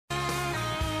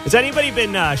Has anybody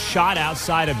been shot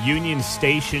outside of Union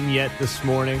Station yet this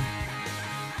morning?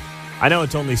 I know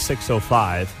it's only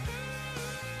 6:05.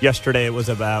 Yesterday it was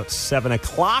about 7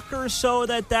 o'clock or so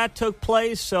that took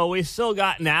place, so we still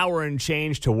got an hour and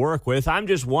change to work with. I'm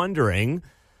just wondering,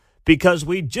 because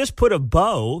we just put a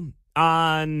bow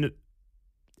on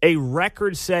a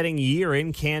record-setting year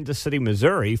in Kansas City,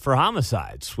 Missouri for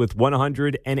homicides with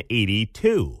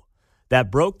 182.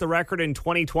 That broke the record in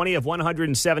 2020 of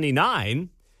 179.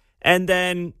 And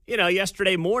then,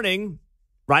 yesterday morning,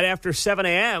 right after 7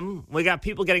 a.m., we got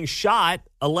people getting shot,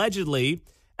 allegedly,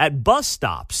 at bus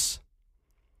stops.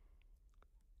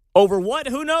 Over what?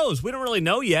 Who knows? We don't really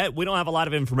know yet. We don't have a lot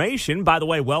of information. By the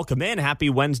way, welcome in. Happy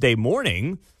Wednesday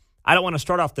morning. I don't want to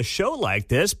start off the show like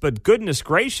this, but goodness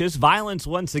gracious, violence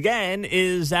once again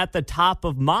is at the top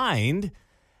of mind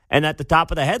and at the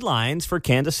top of the headlines for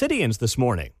Kansas Cityans this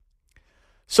morning.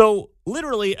 So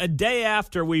literally a day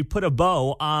after we put a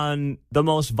bow on the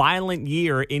most violent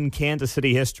year in Kansas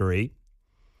City history,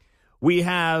 we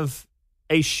have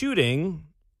a shooting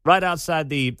right outside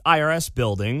the IRS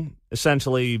building,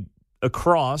 essentially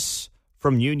across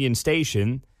from Union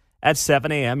Station at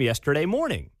 7 a.m. yesterday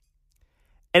morning.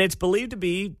 And it's believed to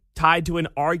be tied to an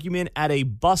argument at a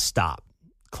bus stop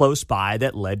close by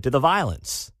that led to the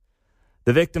violence.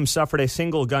 The victim suffered a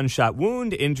single gunshot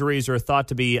wound. Injuries are thought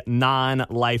to be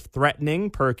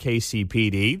non-life-threatening per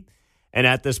KCPD. And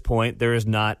at this point, there is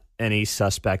not any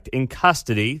suspect in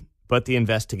custody, but the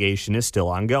investigation is still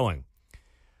ongoing.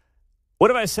 What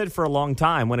have I said for a long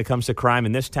time when it comes to crime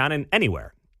in this town and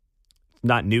anywhere? It's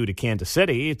not new to Kansas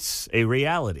City. It's a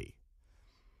reality.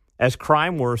 As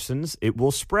crime worsens, it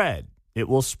will spread. It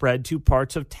will spread to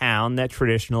parts of town that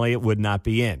traditionally it would not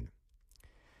be in.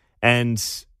 And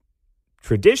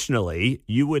traditionally,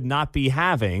 you would not be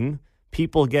having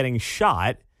people getting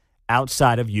shot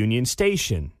outside of Union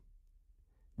Station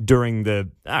during the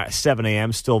 7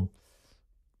 a.m., still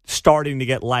starting to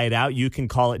get light out. You can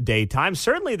call it daytime.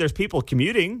 Certainly, there's people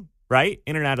commuting, right,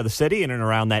 in and out of the city, in and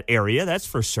around that area. That's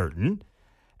for certain.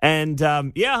 And,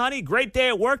 yeah, honey, great day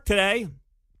at work today.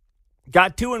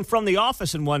 Got to and from the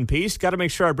office in one piece. Got to make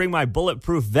sure I bring my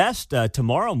bulletproof vest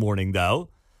tomorrow morning, though,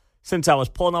 since I was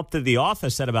pulling up to the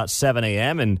office at about 7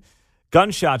 a.m. and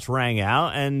gunshots rang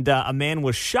out and a man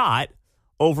was shot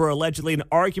over allegedly an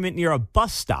argument near a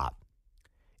bus stop.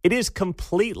 It is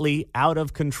completely out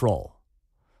of control,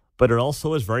 but it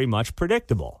also is very much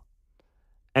predictable.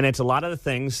 And it's a lot of the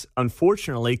things,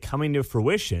 unfortunately, coming to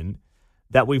fruition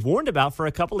that we've warned about for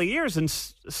a couple of years and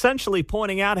essentially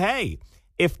pointing out, hey,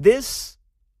 if this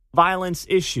violence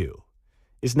issue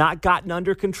is not gotten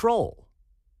under control,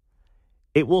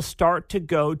 it will start to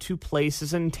go to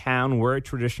places in town where it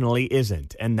traditionally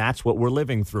isn't. And that's what we're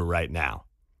living through right now.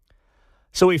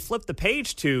 So we flip the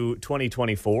page to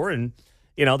 2024, and,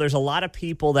 there's a lot of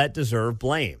people that deserve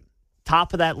blame.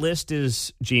 Top of that list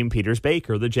is Gene Peters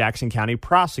Baker, the Jackson County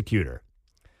prosecutor,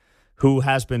 who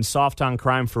has been soft on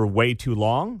crime for way too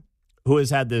long, who has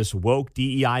had this woke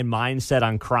DEI mindset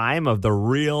on crime of the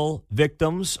real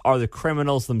victims are the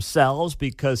criminals themselves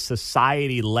because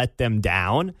society let them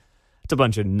down. It's a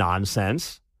bunch of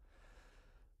nonsense.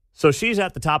 So she's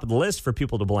at the top of the list for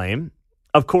people to blame.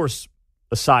 Of course,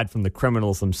 aside from the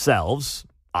criminals themselves,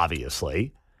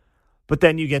 obviously. But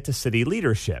then you get to city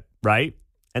leadership, right?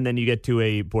 And then you get to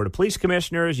a board of police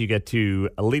commissioners. You get to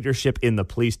a leadership in the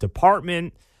police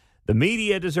department. The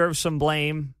media deserves some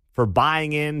blame for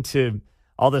buying into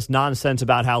all this nonsense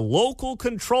about how local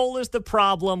control is the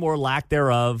problem or lack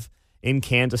thereof in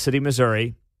Kansas City,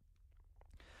 Missouri.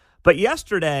 But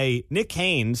yesterday, Nick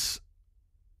Haynes,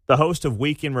 the host of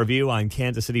Week in Review on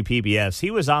Kansas City PBS,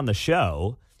 he was on the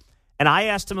show, and I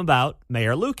asked him about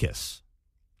Mayor Lucas.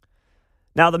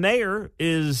 Now, the mayor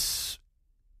is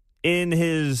in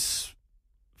his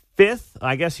fifth,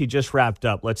 I guess he just wrapped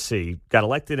up. Let's see, got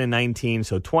elected in 19,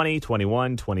 so 20,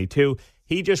 21, 22.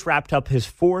 He just wrapped up his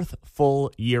fourth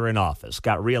full year in office,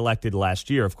 got reelected last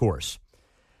year, of course.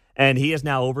 And he has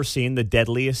now overseen the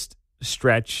deadliest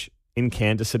stretch in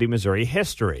Kansas City, Missouri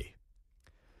history.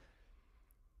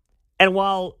 And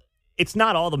while it's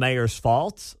not all the mayor's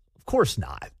fault, of course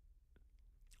not.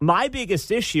 My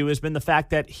biggest issue has been the fact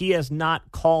that he has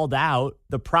not called out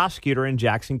the prosecutor in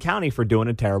Jackson County for doing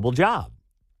a terrible job.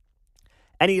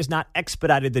 And he has not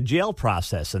expedited the jail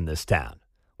process in this town.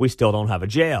 We still don't have a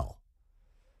jail.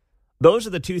 Those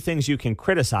are the two things you can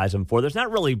criticize him for. There's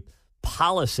not really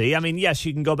policy. I mean, yes,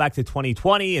 you can go back to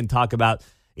 2020 and talk about,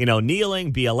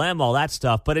 kneeling, BLM, all that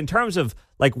stuff. But in terms of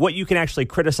like what you can actually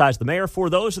criticize the mayor for,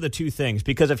 those are the two things.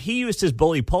 Because if he used his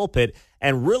bully pulpit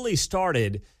and really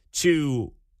started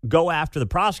to go after the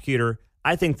prosecutor,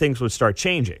 I think things would start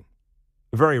changing.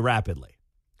 very rapidly.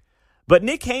 But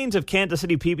Nick Haynes of Kansas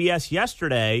City PBS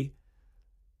yesterday,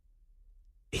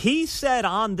 he said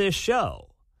on this show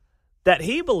that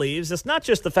he believes it's not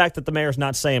just the fact that the mayor's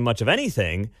not saying much of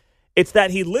anything, it's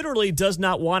that he literally does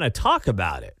not want to talk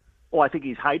about it. Oh, I think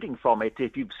he's hiding from it.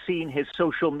 If you've seen his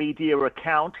social media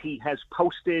account, he has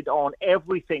posted on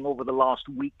everything over the last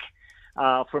week,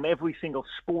 from every single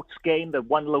sports game that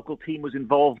one local team was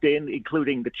involved in,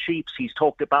 including the Chiefs. He's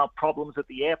talked about problems at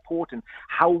the airport and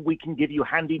how we can give you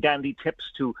handy-dandy tips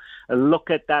to look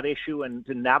at that issue and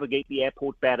to navigate the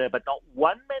airport better, but not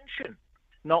one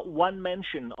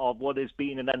mention of what has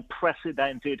been an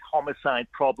unprecedented homicide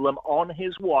problem on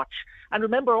his watch. And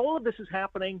remember, all of this is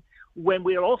happening when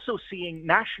we're also seeing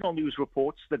national news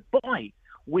reports that, boy,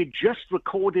 we just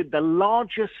recorded the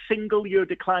largest single-year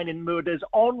decline in murders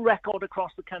on record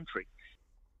across the country.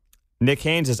 Nick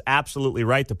Haynes is absolutely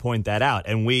right to point that out,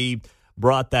 and we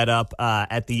brought that up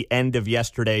at the end of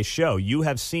yesterday's show. You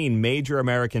have seen major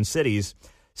American cities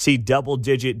see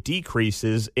double-digit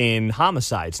decreases in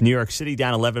homicides. New York City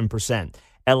down 11%,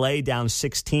 L.A. down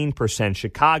 16%,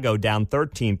 Chicago down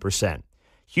 13%,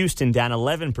 Houston down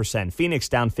 11%, Phoenix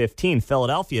down 15%,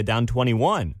 Philadelphia down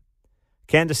 21%.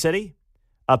 Kansas City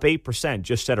up 8%,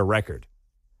 just set a record.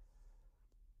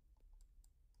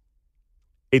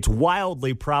 It's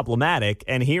wildly problematic,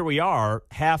 and here we are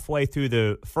halfway through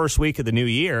the first week of the new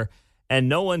year, and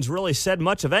no one's really said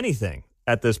much of anything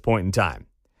at this point in time.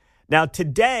 Now,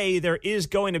 today, there is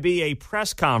going to be a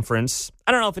press conference.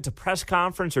 I don't know if it's a press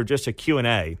conference or just a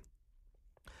Q&A,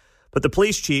 but the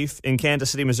police chief in Kansas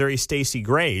City, Missouri, Stacey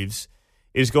Graves,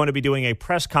 is going to be doing a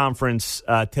press conference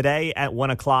today at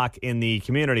 1 o'clock in the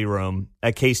community room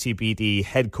at KCPD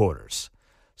headquarters.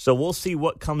 So we'll see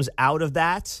what comes out of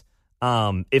that,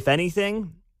 if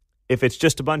anything. If it's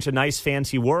just a bunch of nice,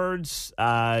 fancy words,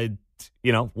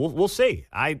 we'll see.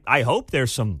 I hope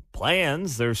there's some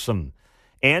plans. There's some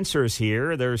answers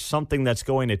here. There's something that's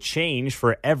going to change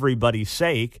for everybody's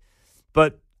sake.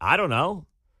 But I don't know.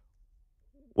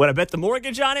 Would I bet the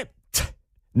mortgage on it?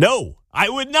 No, I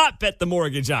would not bet the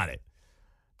mortgage on it.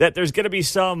 That there's going to be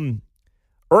some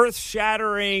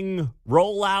earth-shattering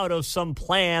rollout of some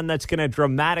plan that's going to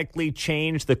dramatically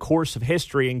change the course of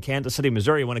history in Kansas City,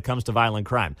 Missouri when it comes to violent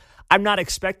crime. I'm not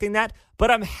expecting that,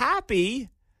 but I'm happy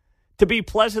to be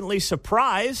pleasantly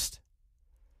surprised.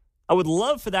 I would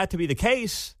love for that to be the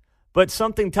case, but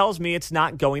something tells me it's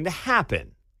not going to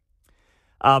happen.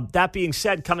 That being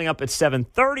said, coming up at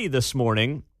 7:30 this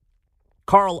morning,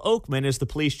 Carl Oakman is the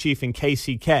police chief in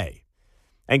KCK.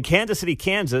 And Kansas City,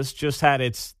 Kansas just had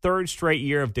its third straight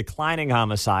year of declining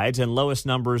homicides and lowest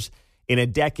numbers in a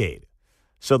decade.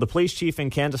 So the police chief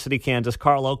in Kansas City, Kansas,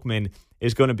 Carl Oakman,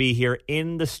 is going to be here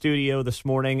in the studio this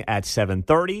morning at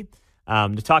 7:30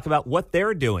 to talk about what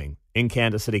they're doing in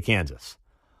Kansas City, Kansas.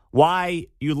 Why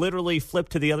you literally flip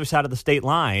to the other side of the state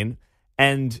line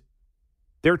and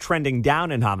they're trending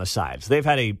down in homicides. They've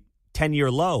had a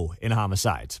 10-year low in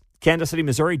homicides. Kansas City,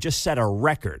 Missouri just set a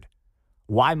record.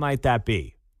 Why might that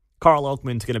be? Carl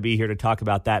Oakman's going to be here to talk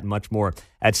about that and much more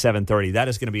at 7:30. That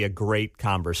is going to be a great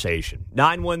conversation.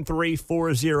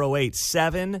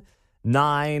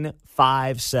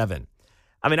 913-408-7957.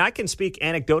 I mean, I can speak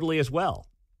anecdotally as well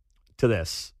to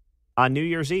this. On New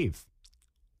Year's Eve,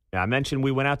 I mentioned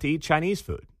we went out to eat Chinese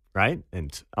food, right?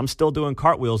 And I'm still doing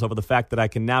cartwheels over the fact that I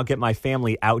can now get my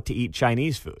family out to eat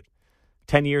Chinese food.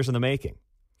 10 years in the making.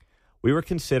 We were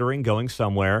considering going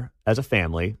somewhere as a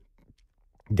family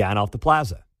down off the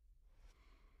plaza.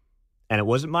 And it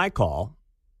wasn't my call.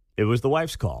 It was the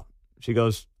wife's call. She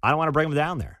goes, I don't want to bring them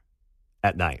down there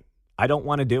at night. I don't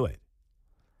want to do it.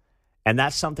 And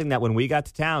that's something that when we got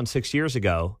to town 6 years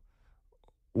ago,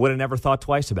 would have never thought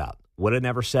twice about, would have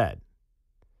never said.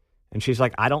 And she's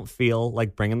like, I don't feel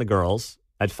like bringing the girls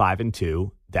at 5 and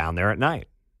 2 down there at night.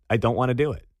 I don't want to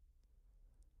do it.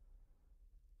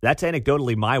 That's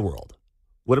anecdotally my world.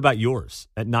 What about yours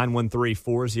at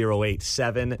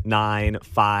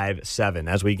 913-408-7957?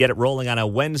 As we get it rolling on a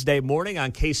Wednesday morning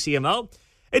on KCMO,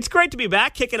 it's great to be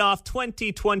back, kicking off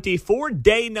 2024,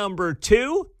 day number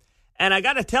 2. And I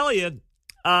got to tell you,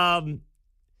 I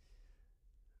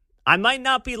might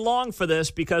not be long for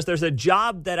this because there's a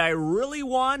job that I really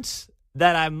want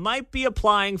that I might be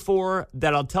applying for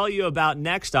that I'll tell you about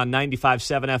next on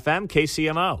 95.7 FM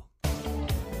KCMO.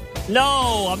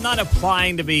 No, I'm not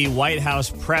applying to be White House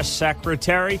press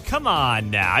secretary. Come on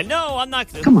now. No, I'm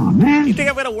not. Come on, man. You think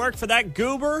I'm going to work for that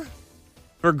goober?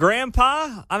 For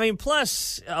Grandpa? I mean,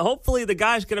 plus, hopefully the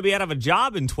guy's going to be out of a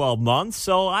job in 12 months,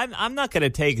 so I'm not going to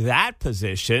take that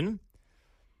position.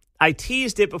 I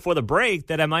teased it before the break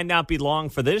that I might not be long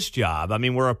for this job. I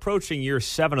mean, we're approaching year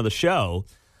 7 of the show,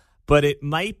 but it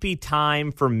might be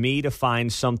time for me to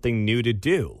find something new to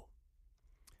do.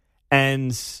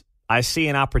 And I see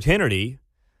an opportunity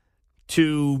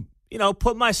to,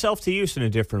 put myself to use in a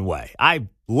different way. I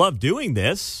love doing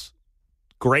this.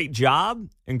 Great job.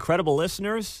 Incredible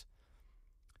listeners.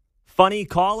 Funny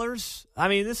callers. I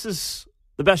mean, this is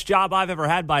the best job I've ever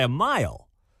had by a mile.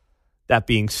 That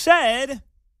being said,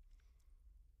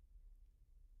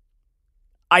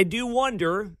 I do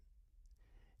wonder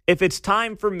if it's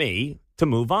time for me to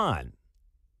move on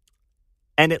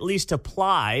and at least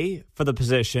apply for the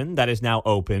position that is now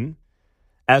open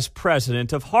as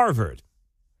president of Harvard.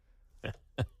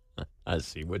 I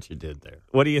see what you did there.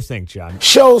 What do you think, John?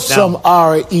 Show some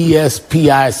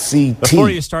RESPICT. Before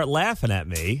you start laughing at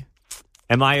me,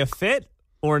 am I a fit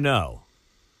or no?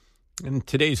 In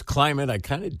today's climate, I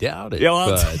kind of doubt it. Yeah, well,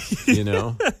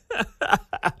 but,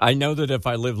 I know that if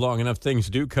I live long enough, things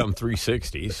do come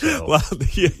 360. So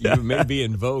you may be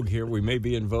in vogue here. We may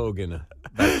be in vogue in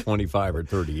about 25 or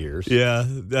 30 years. Yeah,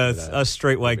 us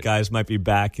straight white guys might be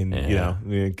back and,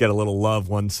 get a little love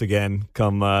once again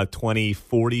come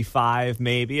 2045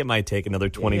 maybe. It might take another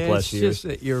 20-plus years. It's just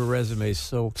that your resume is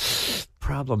so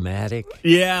problematic.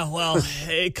 Yeah, well,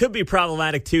 it could be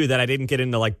problematic, too, that I didn't get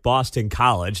into, Boston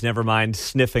College. Never mind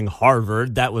sniffing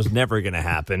Harvard. That was never going to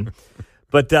happen.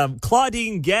 But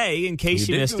Claudine Gay, in case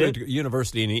you missed it.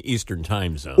 University in the Eastern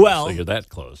Time Zone, well, so you're that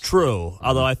close. True,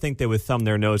 although I think they would thumb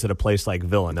their nose at a place like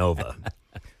Villanova.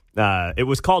 It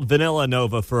was called Vanilla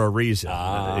Nova for a reason.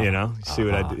 See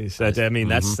what I said? I mean,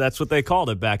 that's what they called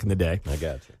it back in the day. I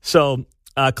got you. So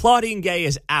Claudine Gay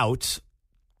is out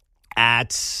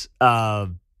at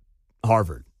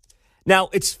Harvard. Now,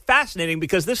 it's fascinating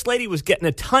because this lady was getting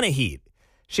a ton of heat.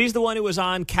 She's the one who was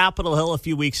on Capitol Hill a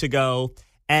few weeks ago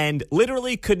and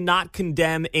literally could not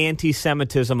condemn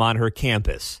anti-Semitism on her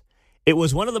campus. It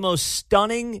was one of the most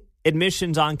stunning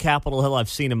admissions on Capitol Hill I've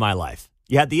seen in my life.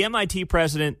 You had the MIT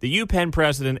president, the UPenn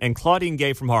president, and Claudine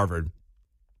Gay from Harvard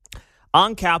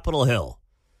on Capitol Hill.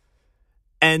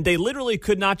 And they literally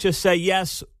could not just say,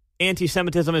 yes,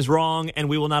 anti-Semitism is wrong, and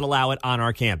we will not allow it on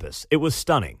our campus. It was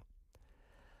stunning.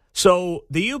 So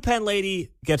the UPenn lady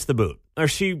gets the boot, or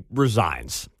she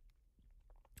resigns.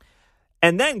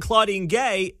 And then Claudine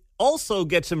Gay also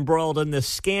gets embroiled in this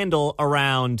scandal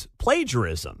around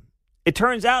plagiarism. It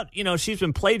turns out, she's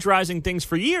been plagiarizing things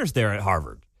for years there at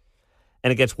Harvard.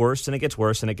 And it gets worse, and it gets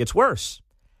worse, and it gets worse.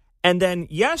 And then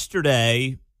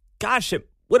yesterday, it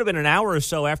would have been an hour or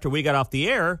so after we got off the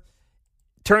air,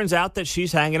 turns out that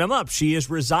she's hanging him up. She is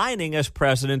resigning as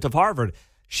president of Harvard.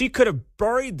 She could have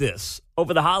buried this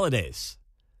over the holidays.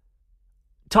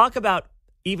 Talk about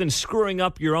even screwing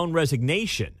up your own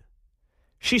resignation.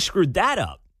 She screwed that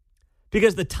up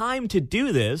because the time to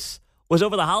do this was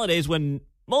over the holidays when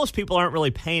most people aren't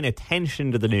really paying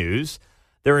attention to the news.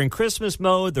 They're in Christmas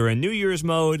mode. They're in New Year's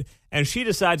mode. And she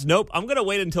decides, nope, I'm going to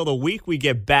wait until the week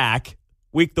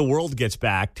the world gets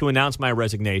back to announce my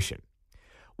resignation,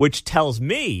 which tells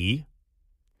me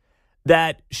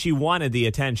that she wanted the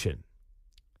attention.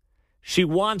 She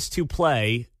wants to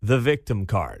play the victim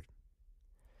card.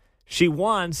 She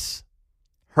wants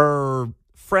her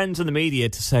friends in the media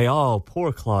to say, oh,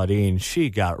 poor Claudine, she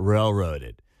got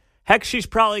railroaded. Heck, she's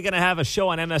probably going to have a show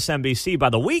on MSNBC by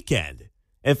the weekend,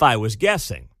 if I was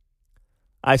guessing.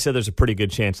 I said there's a pretty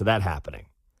good chance of that happening.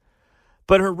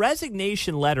 But her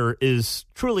resignation letter is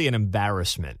truly an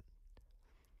embarrassment.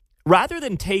 Rather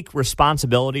than take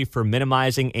responsibility for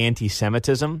minimizing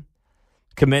anti-Semitism,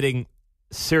 committing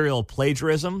serial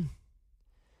plagiarism,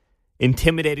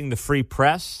 intimidating the free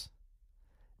press,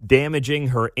 damaging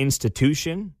her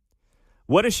institution,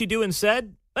 what does she do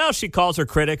instead? Well, she calls her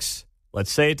critics,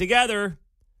 let's say it together,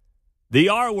 the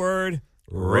R word,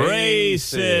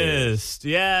 racist.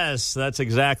 Yes, that's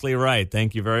exactly right.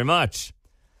 Thank you very much.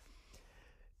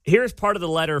 Here's part of the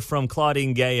letter from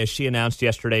Claudine Gay as she announced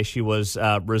yesterday she was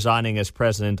resigning as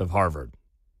president of Harvard.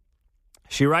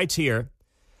 She writes here,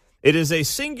 it is a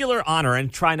singular honor,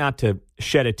 and try not to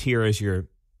shed a tear as you're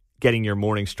getting your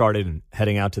morning started and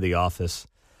heading out to the office.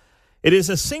 It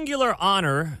is a singular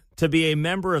honor to be a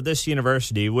member of this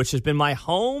university, which has been my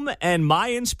home and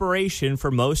my inspiration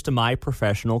for most of my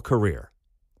professional career.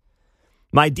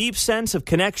 My deep sense of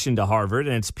connection to Harvard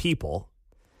and its people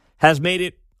has made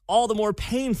it all the more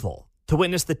painful to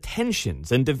witness the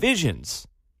tensions and divisions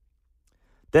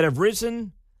that have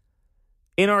risen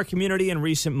in our community in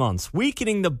recent months,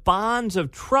 weakening the bonds of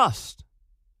trust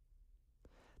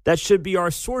that should be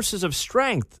our sources of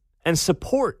strength and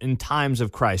support in times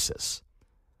of crisis.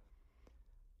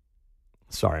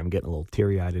 Sorry, I'm getting a little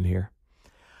teary-eyed in here.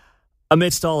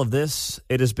 Amidst all of this,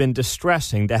 it has been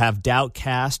distressing to have doubt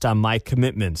cast on my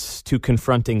commitments to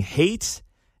confronting hate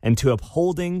and to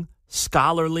upholding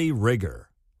scholarly rigor.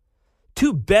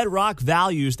 Two bedrock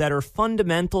values that are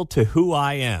fundamental to who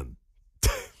I am.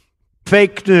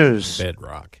 Fake news.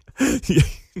 Bedrock.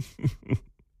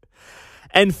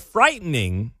 And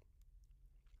frightening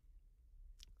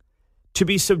to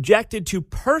be subjected to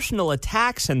personal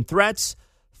attacks and threats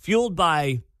fueled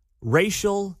by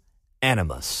racial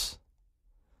animus.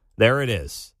 There it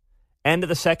is. End of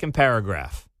the second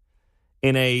paragraph.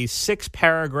 In a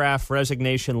 6-paragraph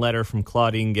resignation letter from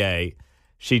Claudine Gay,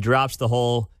 she drops the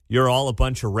whole, "You're all a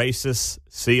bunch of racists.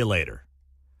 See you later."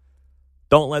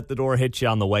 Don't let the door hit you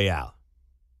on the way out.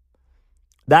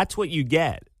 That's what you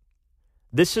get.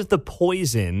 This is the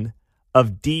poison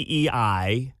of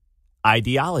DEI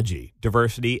ideology,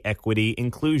 diversity, equity,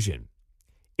 inclusion.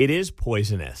 It is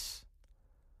poisonous.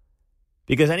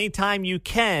 Because anytime you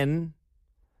can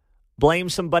blame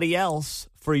somebody else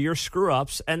for your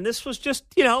screw-ups, and this was just,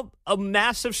 a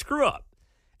massive screw-up.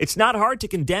 It's not hard to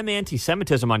condemn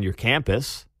anti-Semitism on your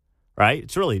campus, right?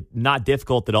 It's really not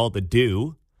difficult at all to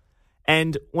do.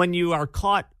 And when you are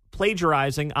caught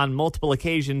plagiarizing on multiple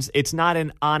occasions, it's not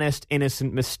an honest,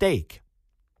 innocent mistake.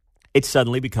 It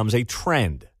suddenly becomes a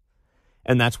trend.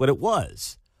 And that's what it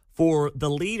was for the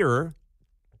leader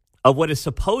of what is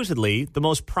supposedly the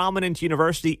most prominent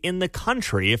university in the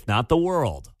country, if not the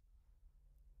world.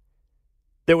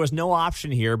 There was no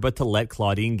option here but to let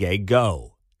Claudine Gay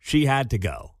go. She had to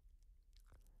go.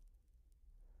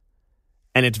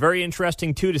 And it's very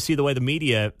interesting, too, to see the way the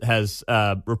media has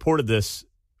reported this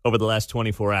over the last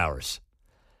 24 hours.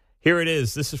 Here it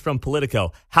is. This is from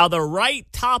Politico. How the right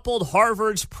toppled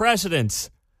Harvard's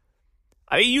president.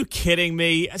 Are you kidding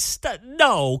me?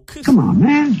 No. Come on,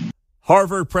 man.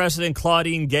 Harvard President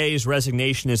Claudine Gay's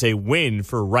resignation is a win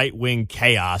for right-wing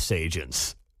chaos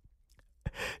agents.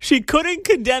 She couldn't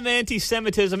condemn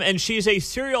anti-Semitism, and she's a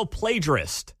serial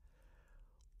plagiarist.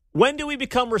 When do we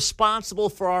become responsible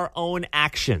for our own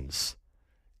actions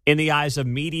in the eyes of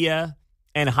media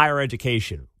and higher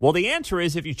education? Well, the answer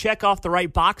is if you check off the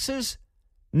right boxes,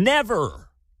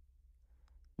 never.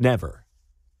 Never.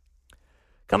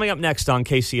 Coming up next on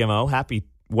KCMO, happy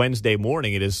Wednesday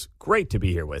morning. It is great to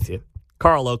be here with you.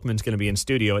 Carl Oakman's going to be in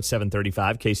studio at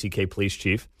 7:35, KCK Police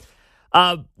Chief.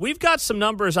 We've got some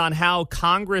numbers on how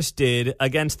Congress did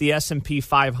against the S&P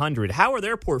 500. How are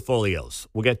their portfolios?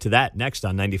 We'll get to that next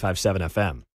on 95.7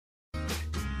 FM.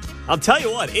 I'll tell you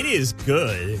what, it is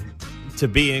good to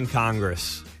be in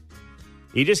Congress.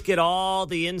 You just get all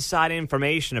the inside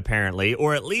information, apparently,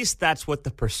 or at least that's what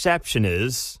the perception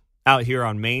is out here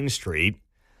on Main Street,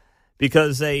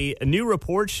 because a new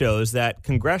report shows that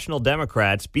congressional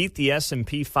Democrats beat the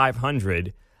S&P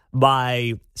 500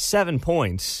 by 7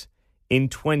 points in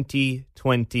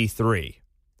 2023.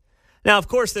 Now, of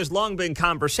course, there's long been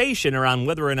conversation around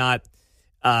whether or not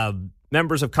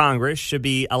members of Congress should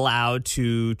be allowed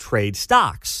to trade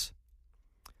stocks.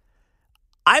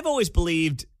 I've always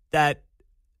believed that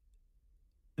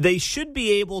they should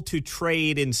be able to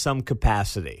trade in some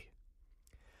capacity.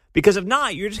 Because if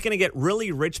not, you're just going to get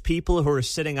really rich people who are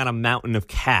sitting on a mountain of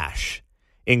cash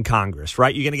in Congress,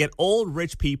 right? You're going to get old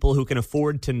rich people who can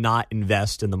afford to not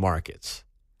invest in the markets.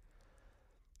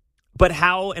 But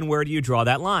how and where do you draw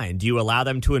that line? Do you allow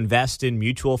them to invest in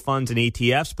mutual funds and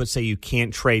ETFs, but say you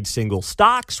can't trade single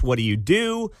stocks? What do you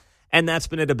do? And that's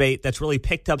been a debate that's really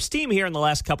picked up steam here in the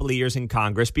last couple of years in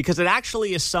Congress because it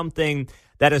actually is something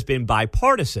that has been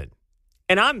bipartisan.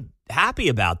 And I'm happy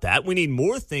about that. We need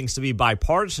more things to be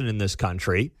bipartisan in this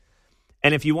country.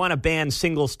 And if you want to ban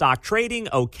single stock trading,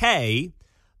 okay.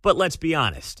 But let's be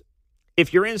honest.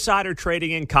 If you're insider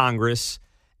trading in Congress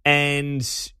and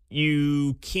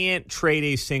you can't trade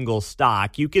a single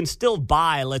stock, you can still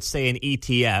buy, let's say, an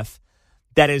ETF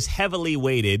that is heavily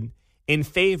weighted in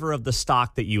favor of the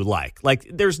stock that you like. Like,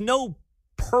 there's no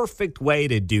perfect way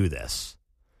to do this.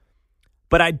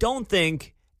 But I don't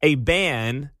think a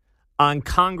ban on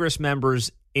Congress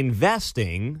members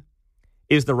investing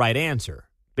is the right answer.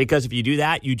 Because if you do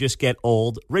that, you just get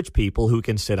old, rich people who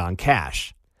can sit on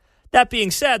cash. That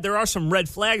being said, there are some red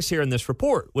flags here in this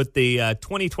report. With the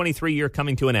 2023 year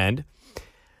coming to an end,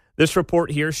 this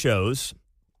report here shows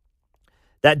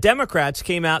that Democrats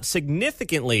came out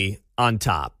significantly on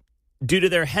top due to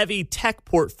their heavy tech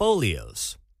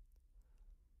portfolios,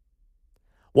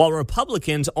 while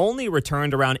Republicans only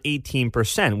returned around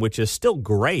 18%, which is still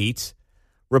great.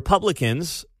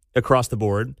 Republicans across the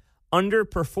board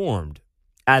underperformed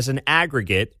as an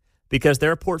aggregate because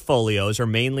their portfolios are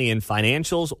mainly in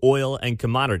financials, oil, and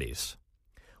commodities,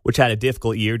 which had a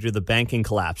difficult year due to the banking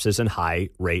collapses and high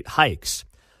rate hikes.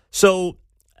 So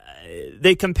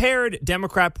they compared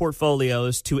Democrat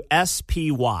portfolios to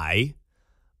SPY,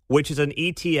 which is an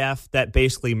ETF that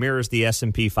basically mirrors the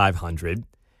S&P 500.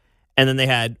 And then they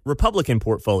had Republican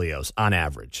portfolios on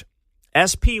average.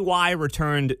 SPY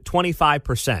returned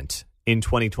 25% in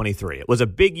 2023. It was a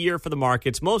big year for the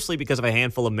markets, mostly because of a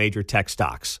handful of major tech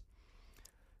stocks.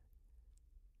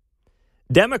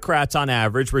 Democrats on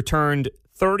average returned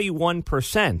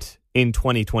 31% in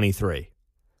 2023.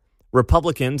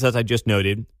 Republicans, as I just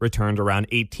noted, returned around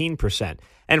 18%.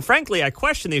 And frankly, I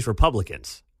question these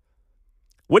Republicans.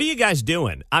 What are you guys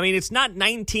doing? I mean, it's not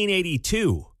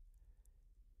 1982.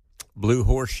 Blue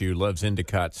Horseshoe loves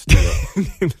Endicott Steel.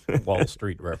 Wall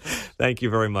Street reference. Thank you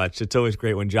very much. It's always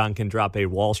great when John can drop a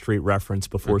Wall Street reference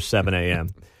before 7 a.m.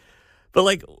 But,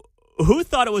 like, who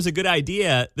thought it was a good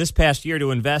idea this past year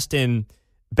to invest in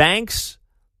banks,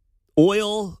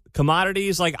 oil,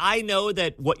 commodities? Like, I know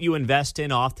that what you invest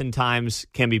in oftentimes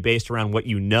can be based around what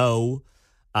you know,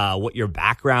 what your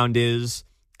background is.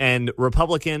 And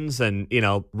Republicans and,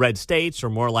 red states are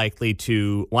more likely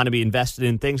to want to be invested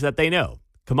in things that they know.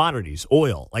 Commodities,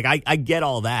 oil. Like, I get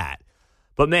all that.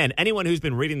 But, man, anyone who's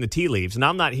been reading the tea leaves, and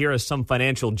I'm not here as some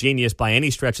financial genius by any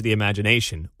stretch of the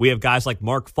imagination. We have guys like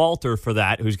Mark Falter for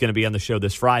that, who's going to be on the show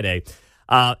this Friday.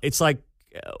 It's like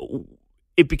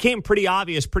it became pretty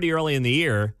obvious pretty early in the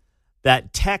year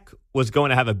that tech was going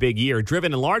to have a big year,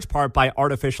 driven in large part by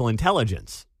artificial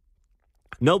intelligence.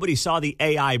 Nobody saw the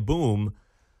AI boom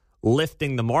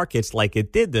lifting the markets like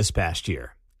it did this past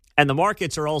year. And the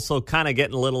markets are also kind of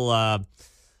getting a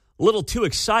little too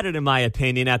excited, in my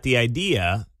opinion, at the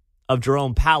idea of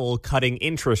Jerome Powell cutting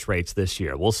interest rates this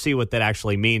year. We'll see what that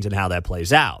actually means and how that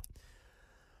plays out.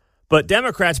 But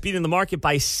Democrats beating the market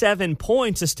by 7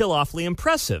 points is still awfully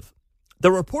impressive.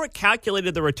 The report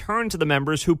calculated the return to the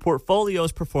members whose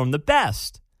portfolios performed the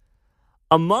best.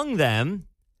 Among them,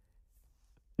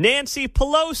 Nancy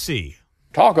Pelosi.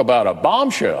 Talk about a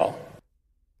bombshell.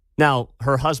 Now,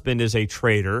 her husband is a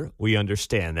trader. We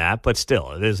understand that, but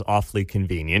still, it is awfully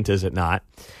convenient, is it not?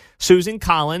 Susan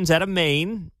Collins out of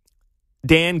Maine,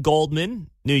 Dan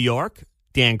Goldman, New York,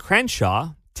 Dan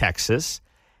Crenshaw, Texas,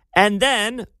 and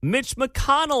then Mitch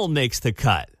McConnell makes the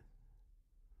cut.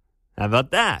 How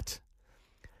about that?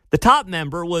 The top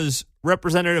member was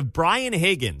Representative Brian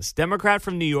Higgins, Democrat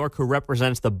from New York, who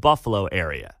represents the Buffalo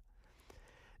area.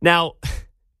 Now,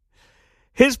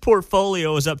 his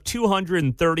portfolio is up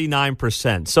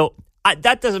 239%. So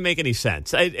that doesn't make any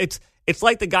sense. It's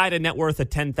like the guy had a net worth of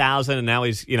 $10,000 and now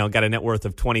he's got a net worth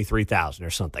of $23,000 or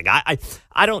something.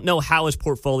 I don't know how his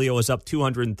portfolio is up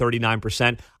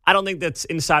 239%. I don't think that's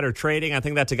insider trading. I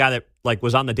think that's a guy that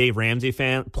was on the Dave Ramsey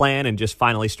plan and just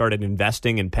finally started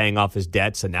investing and paying off his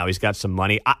debts, and now he's got some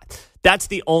money. That's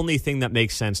the only thing that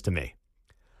makes sense to me.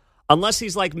 Unless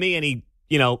he's like me and he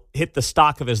hit the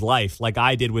stock of his life like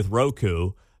I did with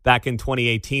Roku back in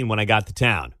 2018 when I got to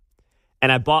town.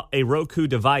 And I bought a Roku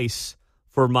device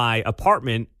for my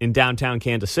apartment in downtown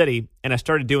Kansas City, and I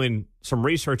started doing some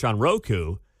research on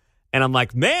Roku, and I'm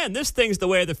like, man, this thing's the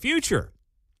way of the future.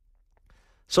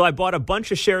 So I bought a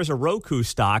bunch of shares of Roku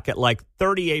stock at like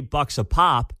 $38 a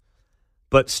pop,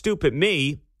 but stupid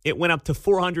me, it went up to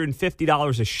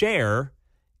 $450 a share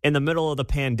in the middle of the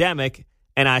pandemic,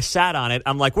 and I sat on it.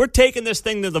 I'm like, we're taking this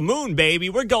thing to the moon, baby.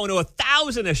 We're going to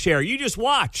 $1,000 a share. You just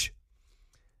watch.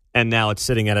 And now it's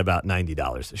sitting at about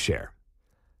 $90 a share.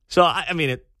 So,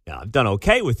 I've done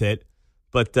okay with it,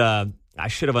 but I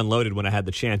should have unloaded when I had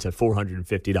the chance at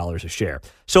 $450 a share.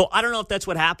 So I don't know if that's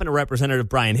what happened to Representative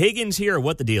Brian Higgins here or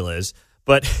what the deal is,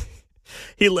 but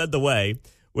he led the way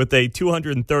with a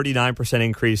 239%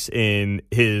 increase in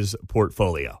his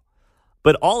portfolio.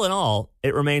 But all in all,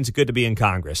 it remains good to be in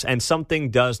Congress, and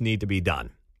something does need to be done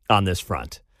on this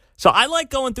front. So I like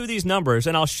going through these numbers,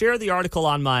 and I'll share the article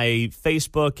on my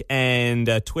Facebook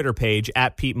and Twitter page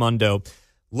at Pete Mundo.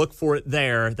 Look for it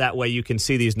there. That way you can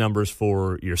see these numbers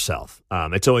for yourself.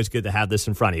 It's always good to have this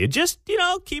in front of you. Just,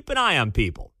 keep an eye on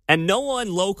people. And no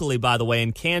one locally, by the way,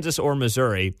 in Kansas or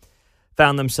Missouri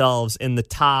found themselves in the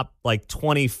top,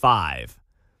 25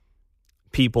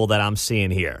 people that I'm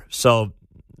seeing here. So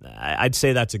I'd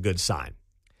say that's a good sign.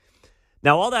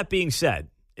 Now, all that being said,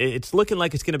 it's looking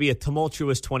like it's going to be a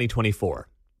tumultuous 2024.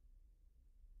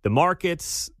 The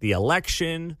markets, the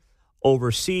election,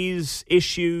 overseas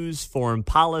issues, foreign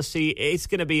policy, it's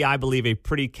going to be, I believe, a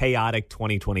pretty chaotic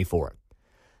 2024.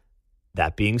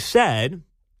 That being said,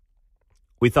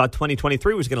 we thought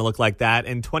 2023 was going to look like that,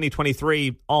 and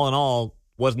 2023, all in all,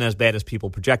 wasn't as bad as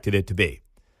people projected it to be.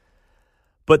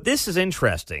 But this is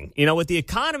interesting. With the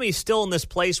economy still in this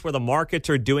place where the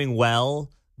markets are doing well,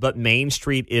 but Main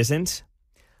Street isn't,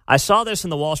 I saw this in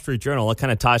the Wall Street Journal. It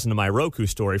kind of ties into my Roku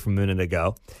story from a minute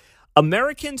ago.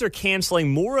 Americans are canceling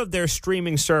more of their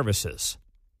streaming services.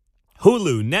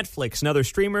 Hulu, Netflix, and other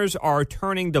streamers are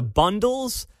turning to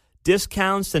bundles,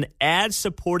 discounts, and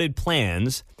ad-supported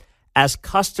plans as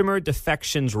customer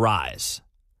defections rise.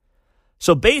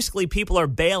 So basically, people are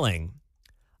bailing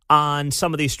on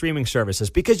some of these streaming services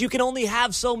because you can only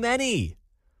have so many.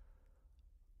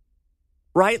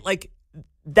 Right? Like,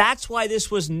 that's why this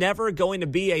was never going to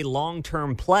be a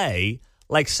long-term play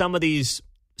like some of these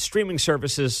streaming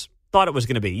services thought it was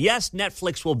going to be. Yes,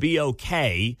 Netflix will be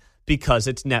okay because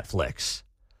it's Netflix.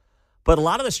 But a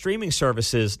lot of the streaming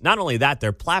services, not only that,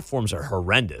 their platforms are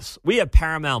horrendous. We have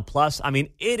Paramount Plus. I mean,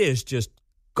 it is just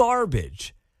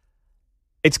garbage.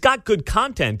 It's got good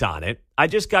content on it. I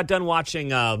just got done watching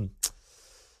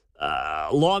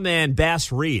Lawman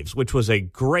Bass Reeves, which was a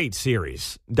great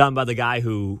series done by the guy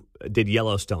who did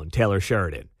Yellowstone, Taylor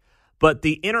Sheridan. But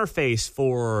the interface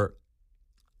for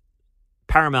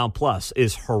Paramount Plus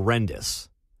is horrendous.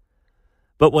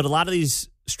 But what a lot of these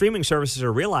streaming services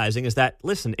are realizing is that,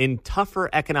 listen, in tougher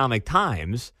economic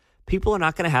times, people are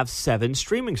not going to have 7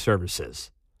 streaming services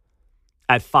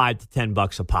at $5 to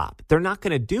 $10 a pop. They're not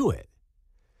going to do it.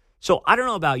 So I don't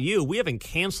know about you. We haven't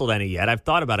canceled any yet. I've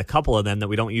thought about a couple of them that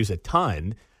we don't use a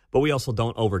ton, but we also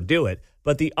don't overdo it.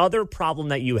 But the other problem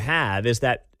that you have is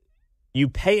that you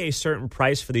pay a certain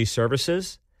price for these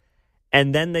services,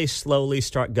 and then they slowly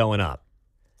start going up.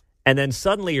 And then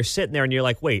suddenly you're sitting there and you're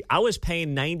like, wait, I was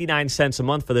paying 99 cents a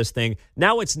month for this thing.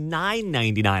 Now it's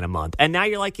 $9.99 a month. And now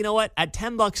you're like, you know what? At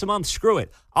 $10 a month, screw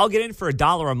it. I'll get in for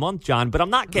 $1 a month, John, but I'm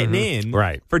not getting in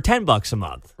for $10 a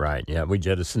month. Right. Yeah. We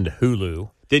jettisoned Hulu.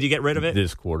 Did you get rid of it?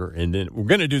 This quarter. And then we're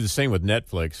going to do the same with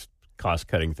Netflix,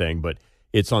 cost-cutting thing, but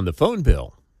it's on the phone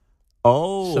bill.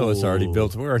 Oh. So it's already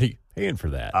built. We're already paying for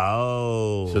that.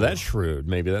 Oh. So that's shrewd.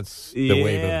 Maybe that's the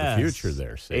wave of the future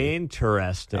there. See?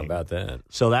 Interesting. How about that?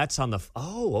 So that's on the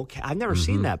okay. I've never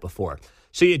seen that before.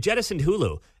 So you jettisoned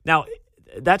Hulu. Now,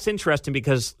 that's interesting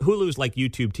because Hulu's like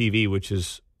YouTube TV, which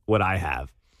is what I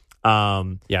have.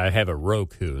 Yeah, I have a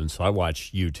Roku, and so I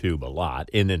watch YouTube a lot,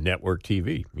 and then network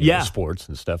TV. Sports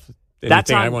and stuff.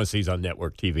 Anything I want to see is on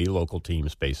network TV, local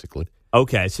teams, basically.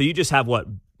 Okay, so you just have what,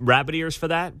 rabbit ears for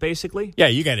that, basically? Yeah,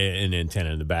 you got an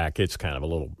antenna in the back. It's kind of a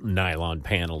little nylon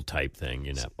panel type thing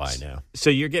you buy now. So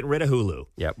you're getting rid of Hulu?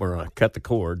 Yeah, we're going to cut the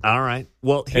cord. All right.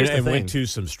 Well, here's the thing. And went to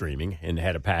some streaming and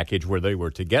had a package where they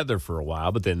were together for a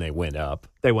while, but then they went up.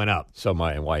 They went up. So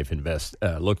my wife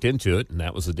looked into it, and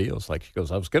that was the deal. It's like, she goes,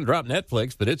 I was going to drop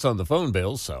Netflix, but it's on the phone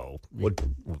bill, so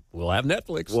we'll have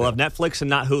Netflix. We'll have Netflix and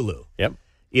not Hulu. Yep.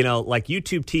 You know, like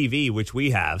YouTube TV, which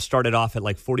we have, started off at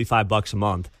like $45 a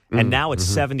month, and now it's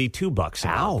 $72 a month.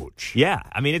 Ouch. Yeah.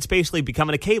 I mean, it's basically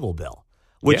becoming a cable bill,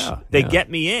 which they get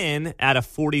me in at a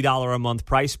 $40 a month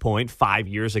price point 5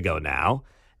 years ago now,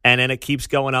 and then it keeps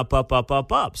going up.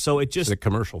 So it just... Is it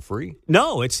commercial free?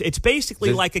 No, it's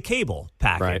basically like a cable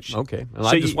package. Right, okay. Well, So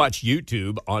I just watch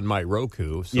YouTube on my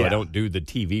Roku, so I don't do the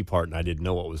TV part, and I didn't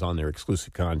know what was on their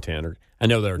exclusive content. Or I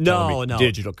know they're telling me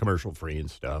digital commercial free and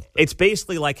stuff. It's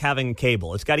basically like having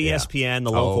cable. It's got ESPN,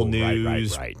 the local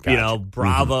news, right. Gotcha.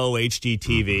 Bravo,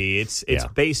 HGTV. It's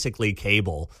basically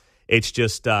cable. It's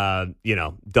just, done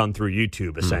through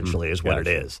YouTube, essentially, is what it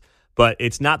is. But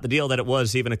it's not the deal that it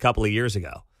was even a couple of years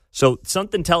ago. So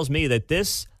something tells me that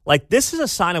this is a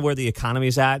sign of where the economy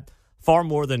is at, far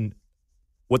more than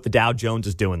what the Dow Jones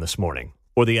is doing this morning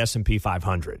or the S&P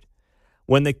 500.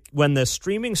 When the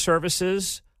streaming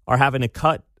services are having to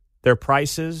cut their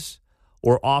prices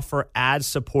or offer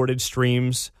ad-supported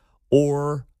streams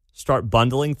or start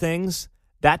bundling things,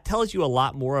 that tells you a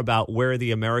lot more about where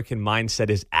the American mindset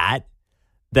is at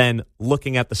than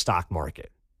looking at the stock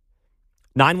market.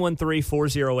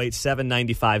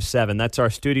 913-408-7957. That's our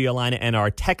studio line and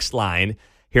our text line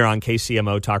here on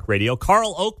KCMO Talk Radio.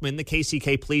 Carl Oakman, the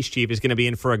KCK police chief, is going to be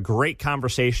in for a great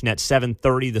conversation at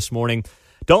 7:30 this morning.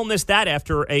 Don't miss that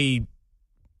after a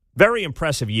very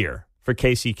impressive year for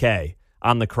KCK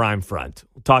on the crime front.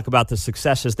 We'll talk about the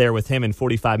successes there with him in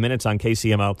 45 minutes on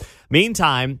KCMO.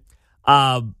 Meantime,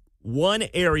 one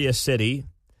area city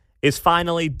is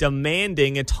finally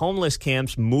demanding its homeless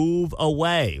camps move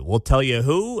away. We'll tell you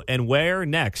who and where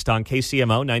next on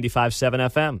KCMO 95.7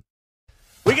 FM.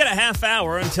 We got a half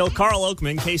hour until Carl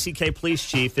Oakman, KCK Police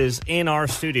Chief, is in our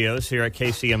studios here at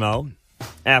KCMO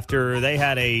after they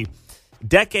had a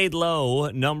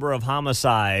decade-low number of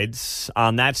homicides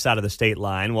on that side of the state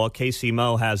line, while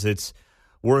KCMO has its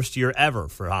worst year ever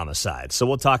for homicides. So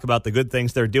we'll talk about the good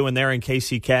things they're doing there in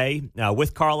KCK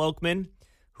with Carl Oakman,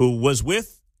 who was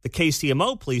with the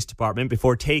KCMO Police Department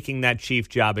before taking that chief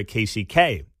job at KCK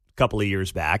a couple of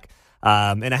years back.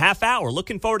 in a half hour.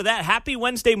 Looking forward to that. Happy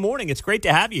Wednesday morning. It's great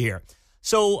to have you here.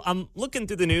 So I'm looking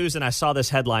through the news, and I saw this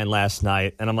headline last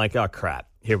night, and I'm like, oh, crap.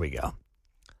 Here we go.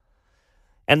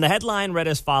 And the headline read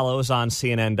as follows on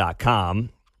CNN.com.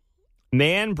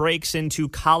 Man breaks into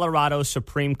Colorado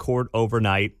Supreme Court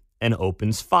overnight and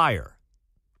opens fire,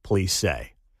 police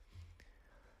say.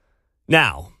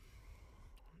 Now,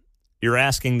 you're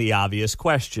asking the obvious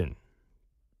question,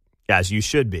 as you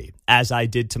should be, as I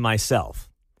did to myself.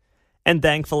 And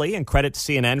thankfully, and credit to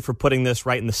CNN for putting this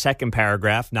right in the second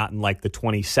paragraph, not in like the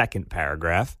 22nd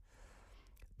paragraph,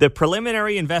 the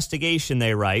preliminary investigation,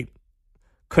 they write,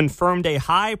 confirmed a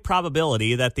high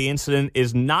probability that the incident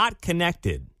is not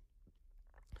connected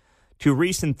to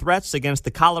recent threats against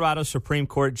the Colorado Supreme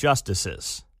Court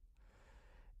justices.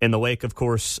 In the wake, of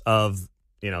course, of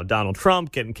Donald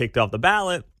Trump getting kicked off the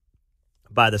ballot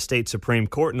by the state Supreme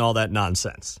Court and all that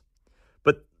nonsense.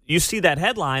 But you see that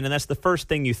headline, and that's the first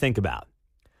thing you think about.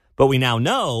 But we now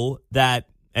know that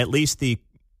at least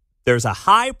there's a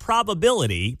high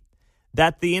probability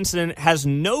that the incident has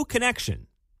no connection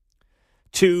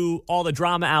to all the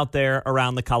drama out there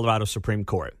around the Colorado Supreme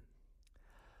Court.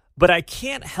 But I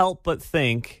can't help but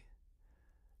think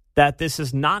that this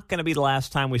is not going to be the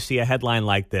last time we see a headline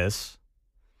like this,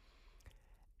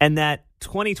 and that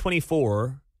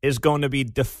 2024 is going to be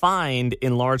defined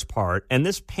in large part, and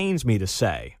this pains me to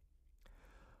say,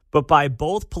 but by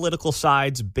both political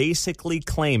sides basically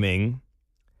claiming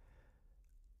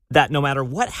that no matter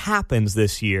what happens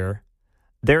this year,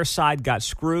 their side got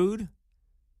screwed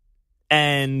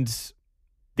and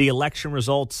the election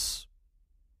results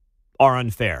are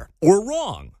unfair or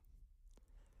wrong.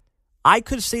 I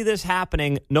could see this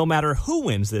happening no matter who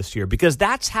wins this year, because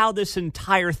that's how this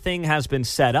entire thing has been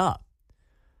set up,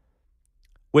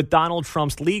 with Donald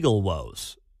Trump's legal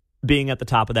woes being at the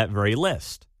top of that very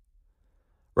list.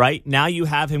 Right? Now you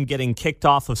have him getting kicked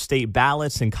off of state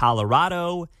ballots in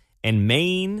Colorado and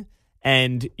Maine,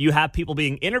 and you have people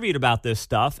being interviewed about this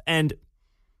stuff, and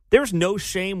there's no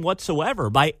shame whatsoever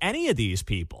by any of these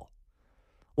people.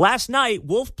 Last night,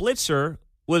 Wolf Blitzer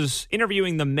was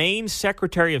interviewing the Maine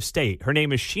Secretary of State. Her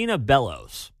name is Sheena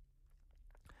Bellows.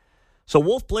 So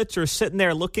Wolf Blitzer is sitting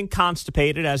there looking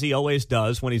constipated, as he always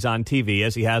does when he's on TV,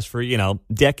 as he has for,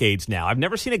 decades now. I've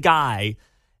never seen a guy,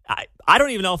 I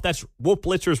don't even know if that's Wolf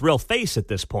Blitzer's real face at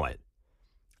this point.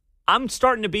 I'm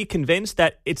starting to be convinced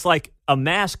that it's like a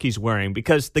mask he's wearing,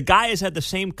 because the guy has had the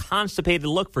same constipated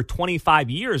look for 25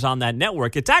 years on that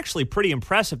network. It's actually pretty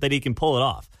impressive that he can pull it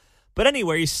off. But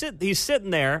anyway, he's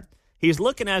sitting there, he's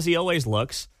looking as he always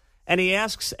looks, and he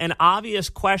asks an obvious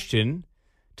question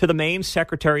to the Maine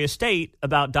Secretary of State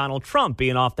about Donald Trump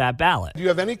being off that ballot. Do you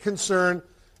have any concern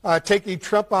taking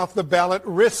Trump off the ballot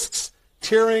risks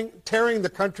tearing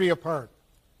the country apart?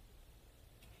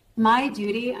 My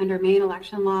duty under Maine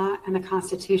election law and the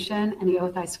Constitution and the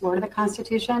oath I swore to the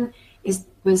Constitution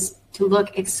was to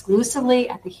look exclusively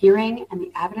at the hearing and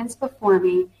the evidence before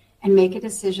me and make a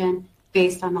decision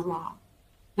based on the law.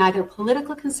 Neither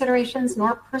political considerations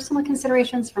nor personal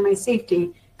considerations for my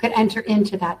safety could enter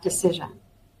into that decision.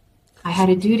 I had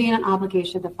a duty and an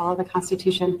obligation to follow the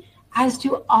Constitution, as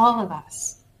do all of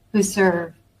us who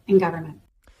serve in government.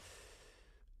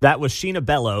 That was Sheena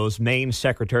Bellows, Maine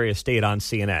Secretary of State, on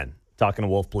CNN, talking to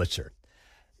Wolf Blitzer.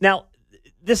 Now,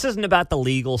 this isn't about the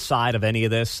legal side of any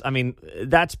of this. I mean,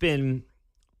 that's been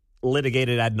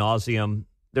litigated ad nauseum.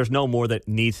 There's no more that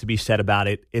needs to be said about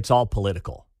it. It's all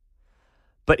political.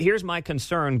 But here's my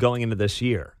concern going into this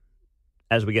year,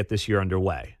 as we get this year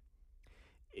underway.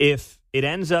 If it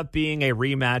ends up being a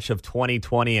rematch of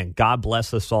 2020, and God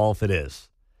bless us all if it is,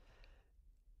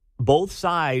 both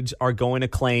sides are going to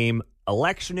claim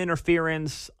election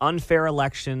interference, unfair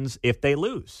elections if they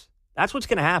lose. That's what's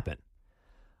going to happen.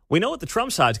 We know what the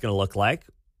Trump side's going to look like.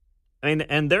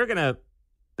 And they're going to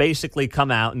basically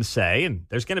come out and say, and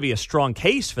there's going to be a strong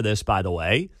case for this, by the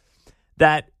way,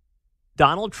 that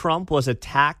Donald Trump was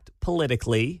attacked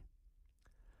politically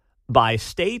by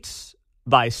states,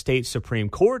 by state Supreme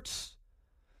Courts,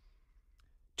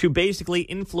 to basically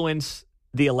influence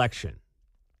the election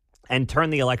and turn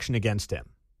the election against him.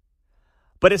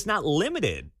 But it's not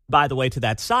limited, by the way, to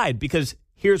that side, because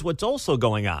here's what's also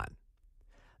going on.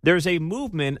 There's a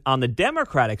movement on the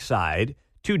Democratic side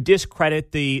to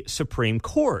discredit the Supreme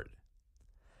Court,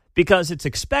 because it's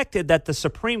expected that the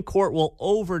Supreme Court will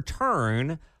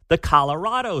overturn the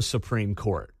Colorado Supreme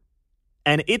Court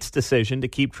and its decision to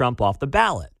keep Trump off the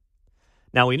ballot.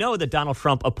 Now, we know that Donald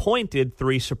Trump appointed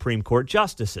 3 Supreme Court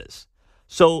justices.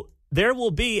 So there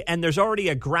will be, and there's already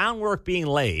a groundwork being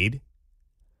laid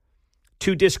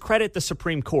to discredit the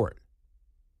Supreme Court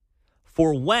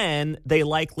for when they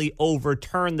likely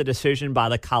overturn the decision by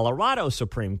the Colorado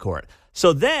Supreme Court.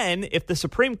 So then, if the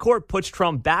Supreme Court puts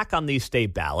Trump back on these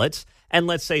state ballots, and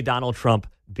let's say Donald Trump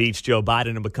beats Joe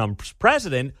Biden and becomes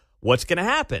president, what's going to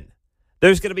happen?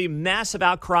 There's going to be massive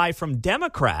outcry from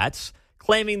Democrats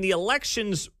claiming the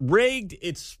election's rigged.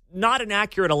 It's not an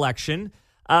accurate election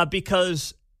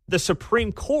because the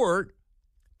Supreme Court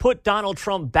put Donald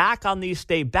Trump back on these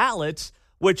state ballots,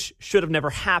 which should have never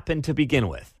happened to begin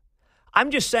with. I'm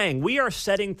just saying we are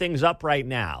setting things up right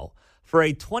now for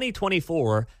a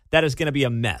 2024 that is going to be a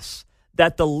mess,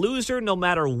 that the loser, no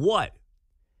matter what,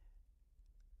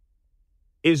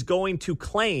 is going to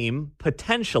claim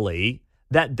potentially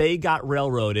that they got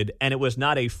railroaded and it was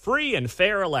not a free and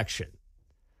fair election.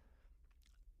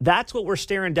 That's what we're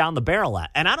staring down the barrel at.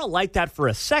 And I don't like that for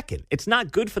a second. It's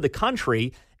not good for the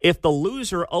country if the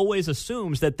loser always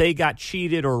assumes that they got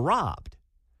cheated or robbed.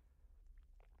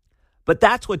 But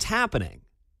that's what's happening.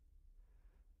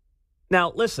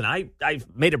 Now, listen,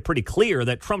 I've made it pretty clear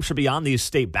that Trump should be on these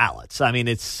state ballots. I mean,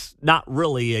 it's not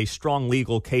really a strong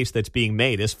legal case that's being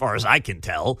made as far as I can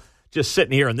tell. Just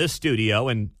sitting here in this studio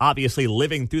and obviously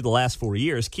living through the last 4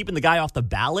 years, keeping the guy off the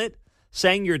ballot,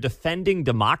 saying you're defending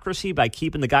democracy by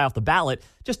keeping the guy off the ballot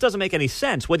just doesn't make any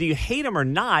sense. Whether you hate him or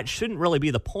not shouldn't really be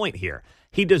the point here.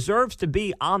 He deserves to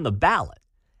be on the ballot.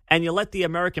 And you let the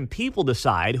American people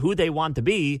decide who they want to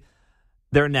be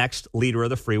their next leader of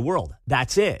the free world.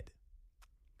 That's it.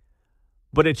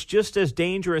 But it's just as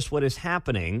dangerous what is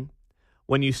happening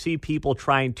when you see people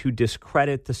trying to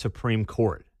discredit the Supreme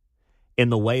Court in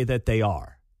the way that they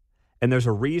are. And there's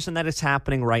a reason that it's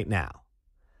happening right now.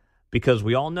 Because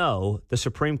we all know the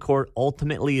Supreme Court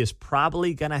ultimately is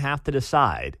probably going to have to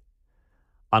decide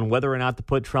on whether or not to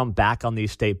put Trump back on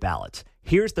these state ballots.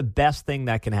 Here's the best thing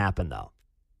that can happen, though.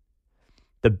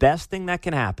 The best thing that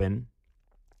can happen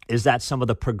is that some of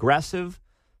the progressive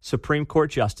Supreme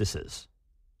Court justices,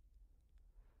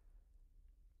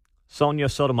 Sonia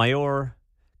Sotomayor,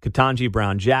 Ketanji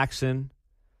Brown Jackson,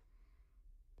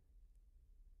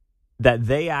 that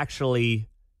they actually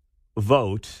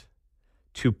vote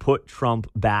to put Trump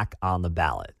back on the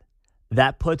ballot.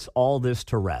 That puts all this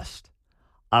to rest.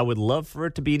 I would love for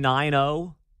it to be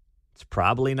 9-0. It's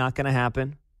probably not going to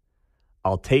happen.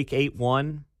 I'll take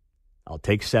 8-1. I'll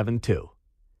take 7-2.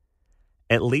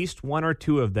 At least one or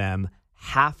two of them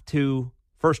have to,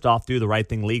 first off, do the right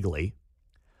thing legally,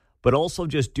 but also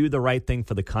just do the right thing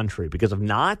for the country. Because if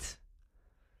not,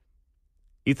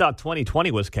 you thought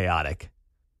 2020 was chaotic.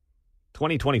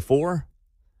 2024,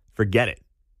 forget it.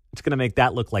 It's going to make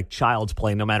that look like child's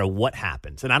play no matter what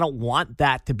happens. And I don't want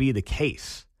that to be the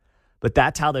case. But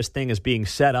that's how this thing is being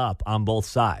set up on both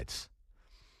sides.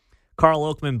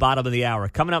 Carl Oakman, bottom of the hour.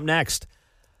 Coming up next,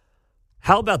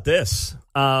 how about this?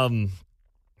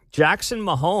 Jackson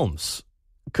Mahomes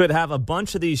could have a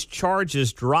bunch of these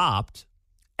charges dropped,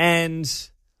 and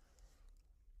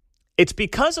it's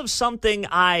because of something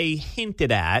I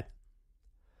hinted at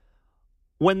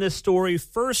when this story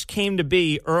first came to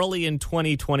be early in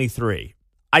 2023.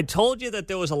 I told you that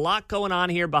there was a lot going on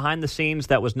here behind the scenes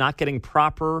that was not getting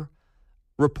proper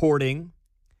reporting,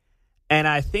 and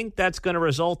I think that's going to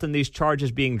result in these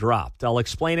charges being dropped. I'll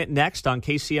explain it next on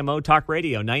KCMO Talk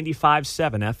Radio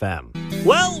 95.7 FM.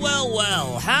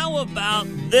 Well, how about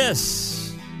this?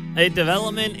 A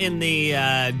development in the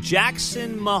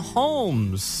Jackson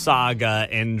Mahomes saga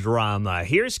and drama.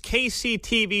 Here's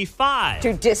KCTV5.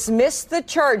 To dismiss the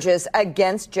charges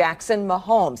against Jackson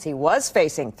Mahomes. He was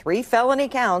facing 3 felony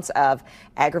counts of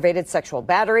aggravated sexual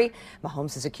battery.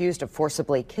 Mahomes is accused of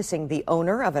forcibly kissing the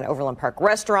owner of an Overland Park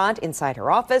restaurant inside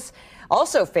her office.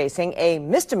 Also facing a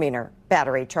misdemeanor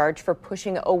battery charge for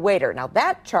pushing a waiter. Now,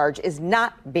 that charge is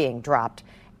not being dropped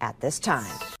at this time.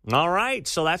 All right,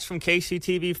 so that's from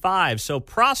KCTV5. So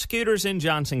prosecutors in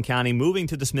Johnson County moving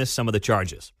to dismiss some of the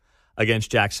charges against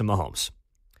Jackson Mahomes.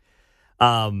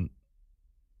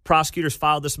 Prosecutors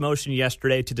filed this motion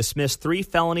yesterday to dismiss 3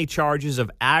 felony charges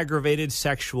of aggravated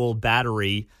sexual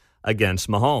battery against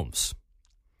Mahomes.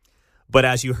 But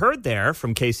as you heard there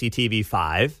from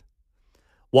KCTV5,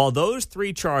 while those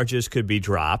 3 charges could be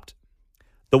dropped,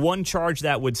 the one charge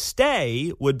that would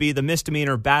stay would be the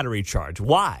misdemeanor battery charge.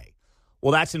 Why?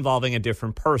 Well, that's involving a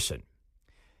different person.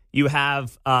 You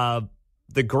have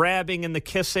the grabbing and the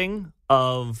kissing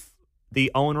of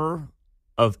the owner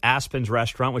of Aspen's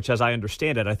restaurant, which, as I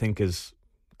understand it, I think is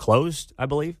closed, I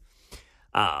believe.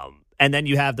 And then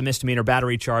you have the misdemeanor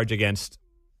battery charge against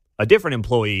a different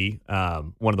employee,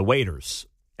 one of the waiters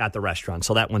at the restaurant.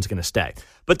 So that one's going to stay.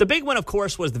 But the big one, of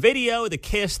course, was the video, the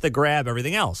kiss, the grab,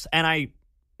 everything else. And I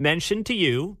mentioned to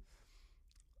you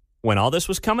when all this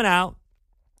was coming out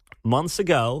months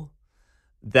ago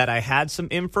that I had some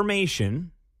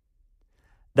information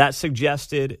that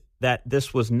suggested that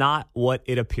this was not what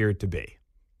it appeared to be.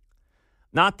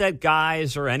 Not that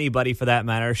guys or anybody for that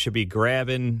matter should be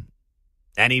grabbing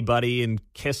anybody and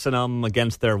kissing them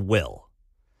against their will,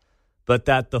 but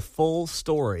that the full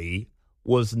story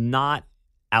was not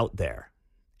out there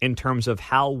in terms of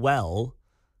how well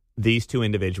these two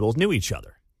individuals knew each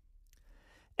other.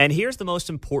 And here's the most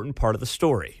important part of the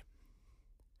story.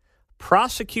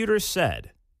 Prosecutors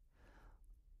said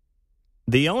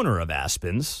the owner of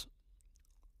Aspen's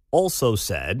also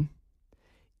said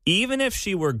even if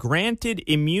she were granted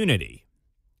immunity,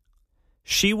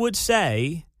 she would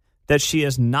say that she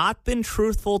has not been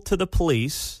truthful to the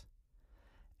police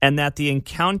and that the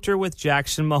encounter with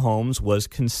Jackson Mahomes was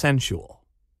consensual.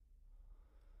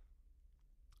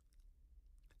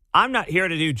 I'm not here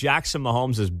to do Jackson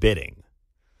Mahomes' bidding.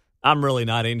 I'm really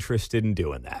not interested in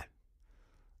doing that.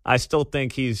 I still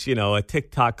think he's, a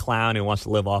TikTok clown who wants to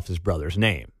live off his brother's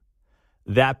name.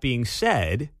 That being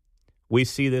said, we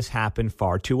see this happen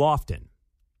far too often.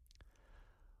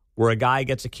 Where a guy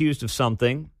gets accused of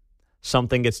something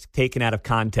gets taken out of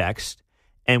context,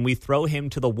 and we throw him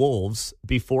to the wolves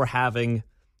before having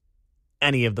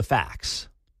any of the facts.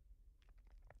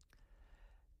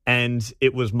 And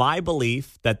it was my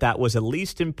belief that that was at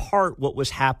least in part what was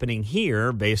happening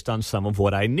here based on some of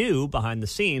what I knew behind the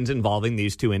scenes involving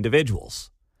these two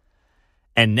individuals.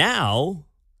 And now,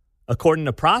 according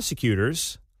to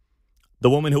prosecutors, the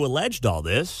woman who alleged all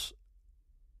this,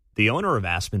 the owner of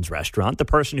Aspen's restaurant, the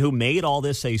person who made all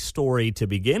this a story to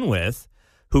begin with,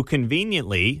 who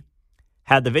conveniently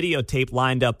had the videotape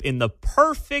lined up in the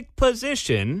perfect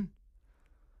position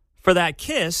for that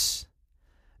kiss,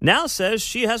 now says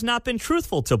she has not been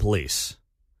truthful to police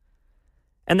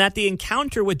and that the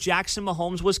encounter with Jackson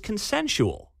Mahomes was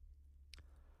consensual.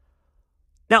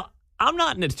 Now, I'm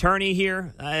not an attorney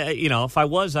here. If I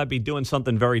was, I'd be doing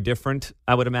something very different,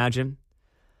 I would imagine.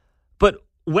 But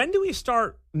when do we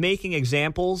start making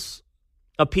examples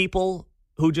of people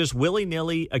who just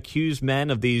willy-nilly accuse men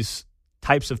of these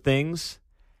types of things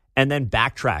and then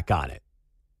backtrack on it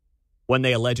when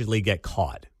they allegedly get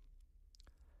caught?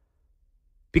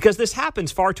 Because this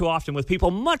happens far too often with people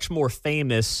much more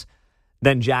famous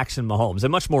than Jackson Mahomes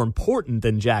and much more important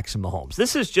than Jackson Mahomes.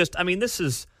 This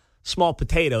is small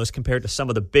potatoes compared to some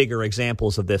of the bigger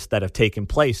examples of this that have taken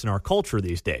place in our culture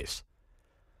these days.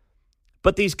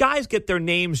 But these guys get their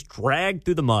names dragged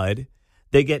through the mud.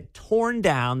 They get torn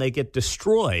down. They get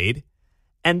destroyed.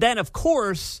 And then, of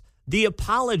course, the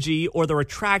apology or the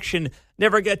retraction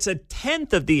never gets a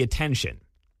tenth of the attention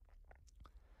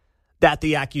that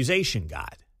the accusation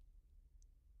got.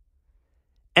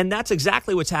 And that's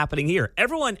exactly what's happening here.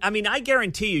 Everyone, I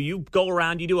guarantee you go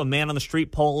around, you do a man on the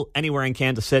street poll anywhere in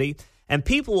Kansas City, and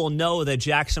people will know that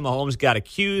Jackson Mahomes got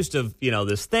accused of,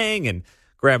 this thing and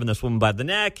grabbing this woman by the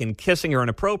neck and kissing her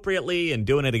inappropriately and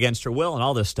doing it against her will and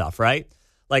all this stuff, right?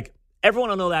 Like, everyone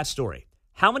will know that story.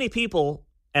 How many people,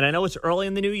 and I know it's early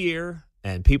in the new year,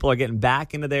 and people are getting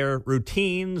back into their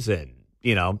routines and,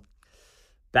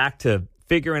 back to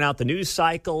figuring out the news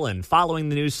cycle and following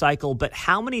the news cycle, but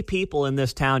how many people in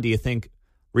this town do you think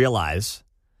realize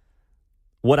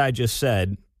what I just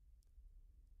said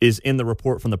is in the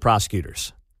report from the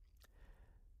prosecutors?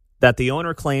 That the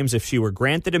owner claims if she were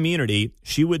granted immunity,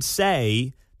 she would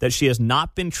say that she has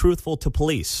not been truthful to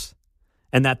police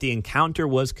and that the encounter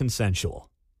was consensual.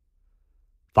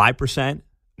 5%,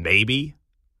 maybe.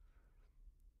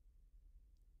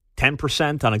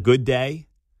 10% on a good day.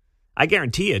 I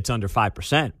guarantee you it's under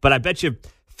 5%. But I bet you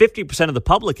 50% of the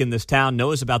public in this town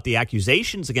knows about the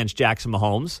accusations against Jackson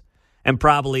Mahomes. And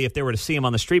probably if they were to see him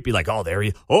on the street, be like,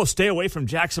 stay away from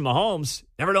Jackson Mahomes.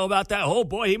 Never know about that. Oh,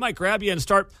 boy, he might grab you and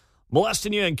start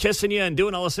molesting you and kissing you and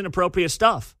doing all this inappropriate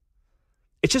stuff.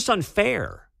 It's just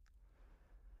unfair.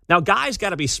 Now, guys got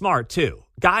to be smart, too.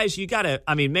 Guys, you got to,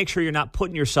 make sure you're not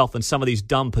putting yourself in some of these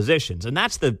dumb positions. And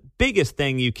that's the biggest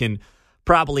thing you can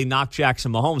probably knock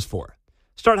Jackson Mahomes for.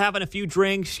 Start having a few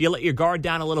drinks, you let your guard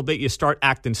down a little bit, you start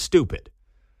acting stupid.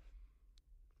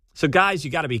 So, guys,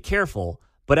 you got to be careful.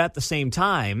 But at the same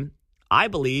time, I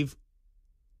believe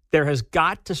there has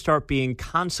got to start being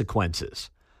consequences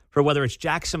for whether it's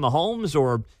Jackson Mahomes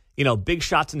or, big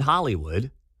shots in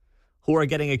Hollywood who are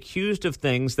getting accused of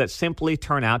things that simply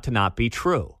turn out to not be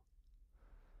true.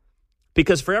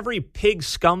 Because for every pig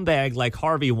scumbag like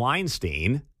Harvey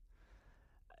Weinstein,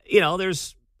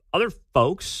 there's other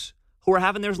folks who are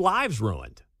having their lives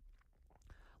ruined.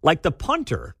 Like the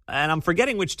punter, and I'm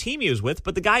forgetting which team he was with,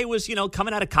 but the guy who was,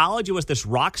 coming out of college, he was this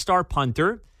rock star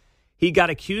punter. He got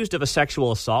accused of a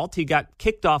sexual assault. He got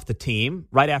kicked off the team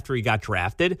right after he got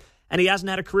drafted. and he hasn't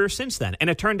had a career since then. And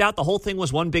it turned out the whole thing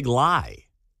was one big lie.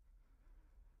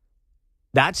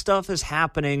 That stuff is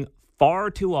happening far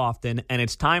too often, and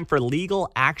it's time for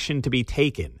legal action to be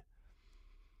taken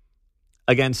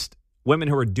against women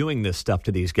who are doing this stuff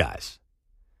to these guys,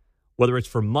 whether it's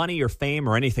for money or fame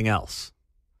or anything else.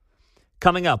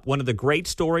 Coming up, one of the great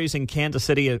stories in Kansas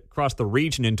City across the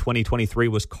region in 2023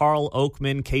 was Carl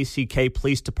Oakman, KCK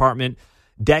Police Department,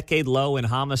 decade low in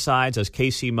homicides as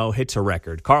KC Mo hits a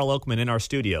record. Carl Oakman in our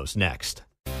studios next.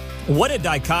 What a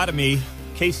dichotomy,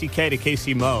 KCK to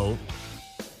KC Mo.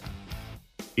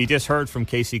 You just heard from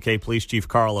KCK Police Chief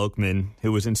Carl Oakman,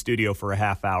 who was in studio for a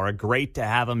half hour. Great to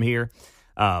have him here.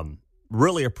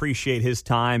 Really appreciate his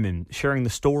time and sharing the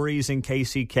stories in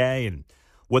KCK and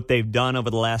what they've done over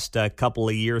the last couple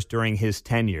of years during his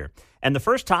tenure. And the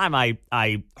first time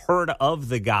I heard of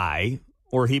the guy,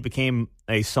 or he became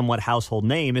a somewhat household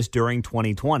name, is during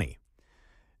 2020,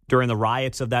 during the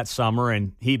riots of that summer,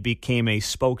 and he became a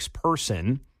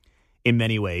spokesperson in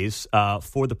many ways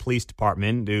for the police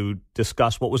department to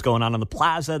discuss what was going on the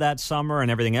plaza that summer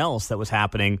and everything else that was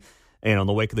happening, in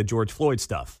the wake of the George Floyd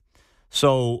stuff.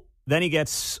 So then he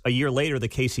gets, a year later, the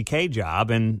KCK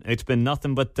job, and it's been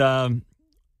nothing but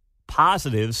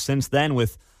positives since then,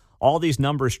 with all these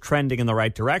numbers trending in the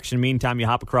right direction. Meantime, you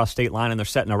hop across state line and they're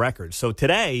setting a record. So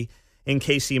today in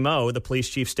KC Mo, the police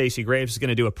chief, Stacey Graves, is going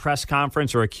to do a press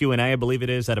conference, or a Q&A, I believe it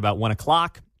is, at about 1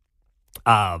 o'clock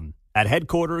at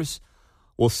headquarters.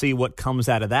 We'll see what comes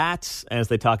out of that as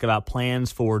they talk about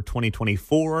plans for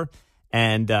 2024.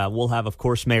 And we'll have, of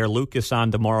course, Mayor Lucas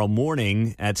on tomorrow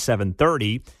morning at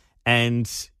 7:30. And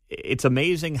it's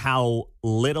amazing how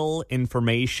little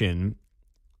information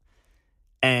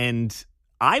and,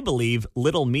 I believe,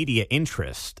 little media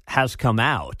interest has come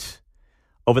out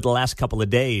over the last couple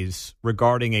of days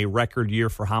regarding a record year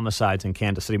for homicides in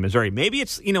Kansas City, Missouri. Maybe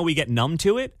it's, we get numb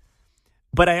to it,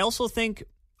 but I also think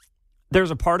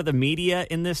there's a part of the media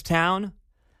in this town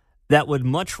that would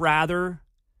much rather,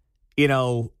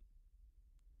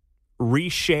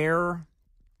 reshare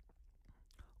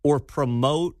or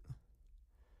promote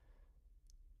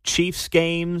Chiefs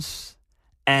games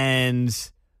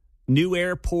and new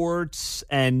airports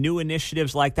and new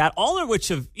initiatives like that, all of which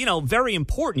are, very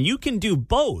important. You can do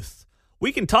both.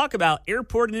 We can talk about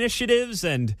airport initiatives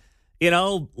and,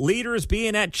 leaders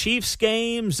being at Chiefs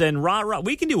games and rah-rah.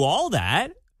 We can do all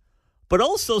that, but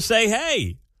also say,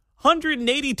 hey,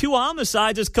 182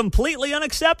 homicides is completely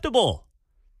unacceptable.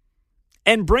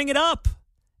 And bring it up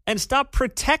and stop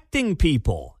protecting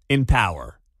people in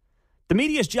power. The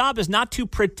media's job is not to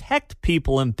protect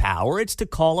people in power. It's to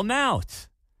call them out.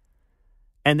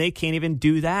 And they can't even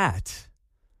do that.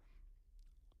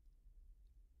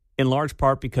 In large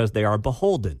part because they are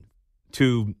beholden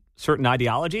to certain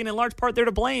ideology, and in large part they're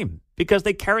to blame because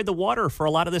they carried the water for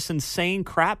a lot of this insane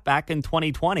crap back in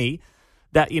 2020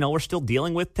 that, we're still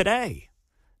dealing with today.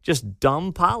 Just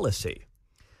dumb policy.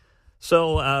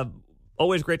 So,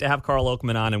 always great to have Carl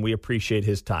Oakman on, and we appreciate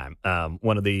his time.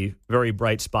 One of the very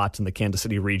bright spots in the Kansas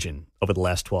City region over the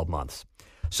last 12 months.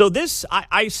 So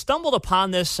I stumbled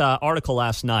upon this article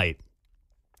last night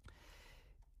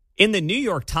in the New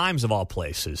York Times, of all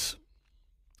places.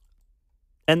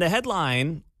 And the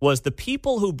headline was, "The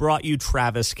People Who Brought You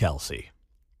Travis Kelce." It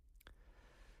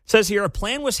says here, a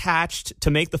plan was hatched to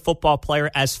make the football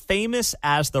player as famous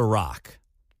as The Rock.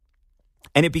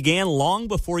 And it began long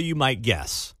before you might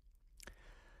guess.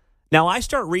 Now, I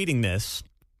start reading this,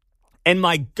 and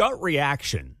my gut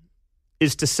reaction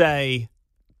is to say,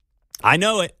 I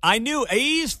know it. I knew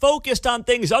he's focused on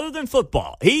things other than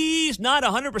football. He's not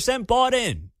 100% bought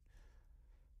in.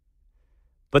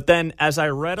 But then as I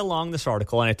read along this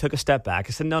article and I took a step back,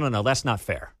 I said, no, that's not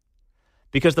fair.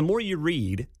 Because the more you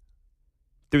read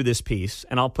through this piece,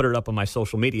 and I'll put it up on my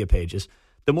social media pages,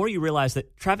 the more you realize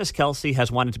that Travis Kelce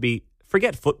has wanted to be,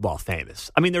 forget football famous.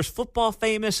 I mean, there's football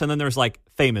famous, and then there's like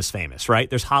famous, right?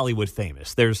 There's Hollywood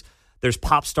famous. There's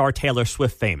pop star Taylor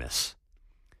Swift famous.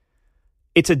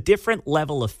 It's a different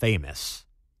level of famous.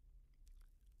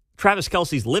 Travis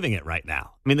Kelce's living it right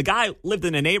now. I mean, the guy lived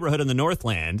in a neighborhood in the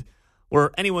Northland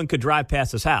where anyone could drive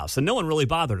past his house, and no one really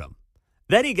bothered him.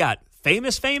 Then he got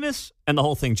famous, and the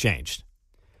whole thing changed.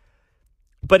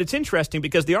 But it's interesting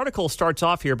because the article starts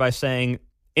off here by saying,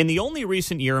 in the only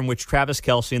recent year in which Travis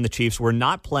Kelce and the Chiefs were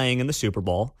not playing in the Super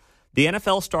Bowl, the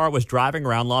NFL star was driving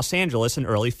around Los Angeles in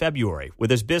early February with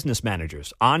his business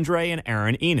managers, Andre and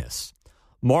Aaron Enos,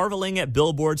 marveling at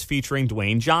billboards featuring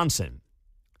Dwayne Johnson,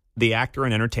 the actor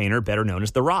and entertainer better known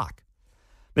as The Rock.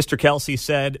 Mr. Kelce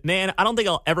said, "Man, I don't think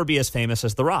I'll ever be as famous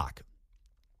as The Rock."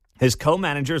 His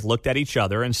co-managers looked at each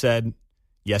other and said,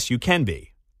 "Yes, you can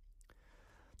be."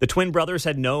 The twin brothers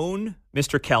had known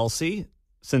Mr. Kelce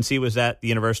since he was at the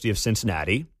University of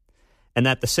Cincinnati, and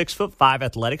that the 6'5"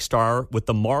 athletic star with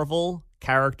the Marvel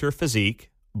character physique,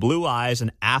 blue eyes,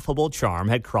 and affable charm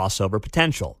had crossover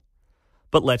potential.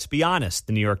 But let's be honest,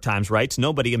 the New York Times writes,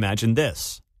 nobody imagined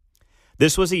this.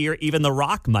 This was a year even The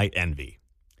Rock might envy.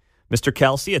 Mr.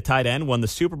 Kelce, a tight end, won the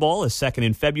Super Bowl as second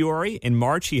in February. In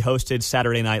March, he hosted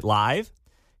Saturday Night Live.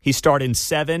 He starred in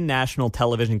 7 national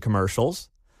television commercials.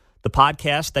 The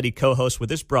podcast that he co-hosts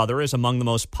with his brother is among the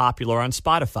most popular on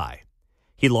Spotify.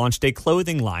 He launched a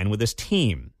clothing line with his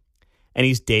team, and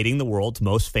he's dating the world's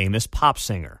most famous pop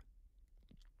singer.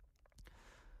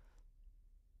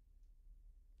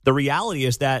 The reality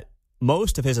is that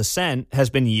most of his ascent has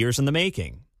been years in the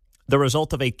making, the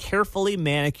result of a carefully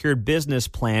manicured business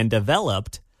plan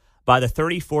developed by the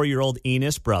 34-year-old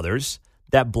Enos brothers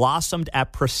that blossomed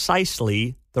at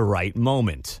precisely the right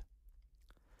moment.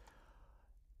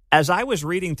 As I was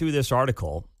reading through this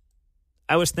article,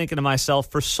 I was thinking to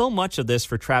myself, for so much of this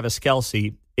for Travis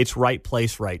Kelce, it's right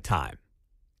place, right time.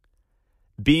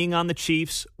 Being on the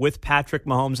Chiefs with Patrick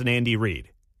Mahomes and Andy Reid.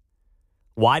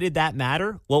 Why did that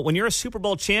matter? Well, when you're a Super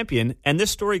Bowl champion, and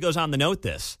this story goes on to note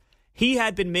this, he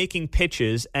had been making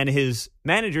pitches and his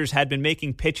managers had been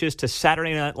making pitches to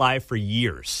Saturday Night Live for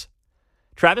years.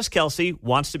 Travis Kelce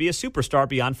wants to be a superstar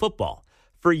beyond football.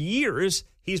 For years,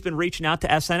 he's been reaching out to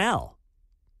SNL.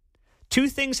 2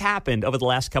 things happened over the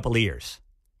last couple of years.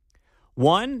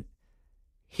 One,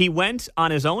 he went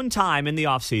on his own time in the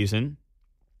offseason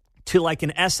to like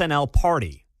an SNL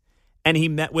party, and he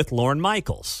met with Lorne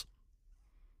Michaels,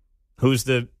 who's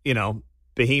the,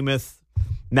 behemoth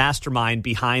mastermind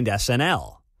behind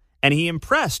SNL. And he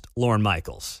impressed Lorne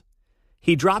Michaels.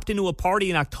 He dropped into a party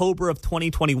in October of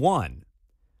 2021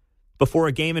 before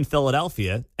a game in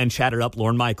Philadelphia and chatted up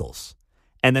Lorne Michaels.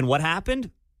 And then what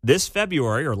happened? This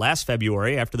February, or last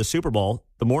February, after the Super Bowl,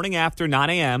 the morning after 9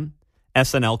 a.m.,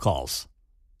 SNL calls.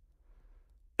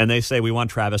 And they say, we want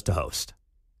Travis to host.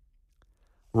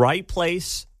 Right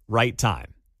place, right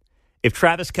time. If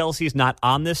Travis Kelce is not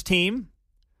on this team,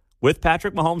 with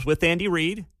Patrick Mahomes, with Andy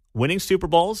Reid, winning Super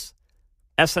Bowls,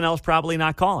 SNL is probably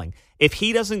not calling. If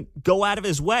he doesn't go out of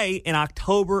his way in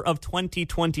October of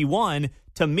 2021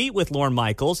 to meet with Lorne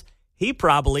Michaels, he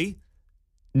probably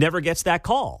never gets that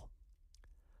call.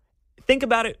 Think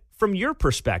about it from your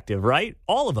perspective, right?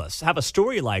 All of us have a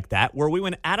story like that where we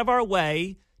went out of our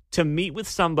way to meet with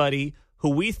somebody who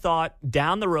we thought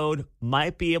down the road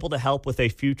might be able to help with a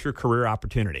future career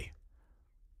opportunity.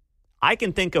 I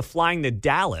can think of flying to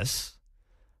Dallas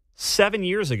 7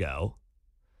 years ago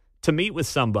to meet with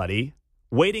somebody,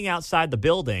 waiting outside the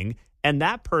building, and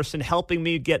that person helping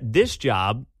me get this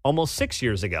job almost 6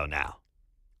 years ago now.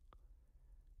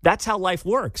 That's how life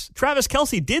works. Travis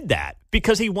Kelce did that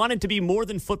because he wanted to be more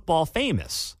than football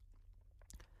famous.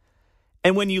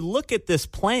 And when you look at this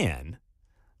plan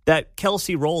that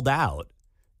Kelce rolled out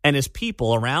and his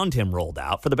people around him rolled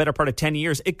out for the better part of 10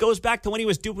 years, it goes back to when he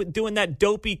was doing that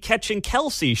dopey Catching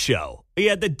Kelce show. He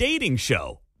had the dating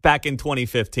show back in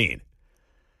 2015.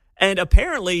 And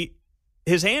apparently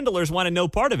his handlers wanted no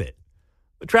part of it.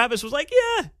 But Travis was like,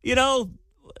 yeah,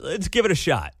 let's give it a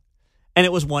shot. And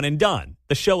it was one and done.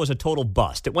 The show was a total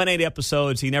bust. It went 8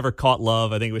 episodes. He never caught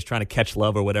love. I think he was trying to catch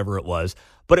love or whatever it was.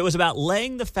 But it was about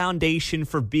laying the foundation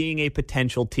for being a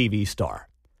potential TV star.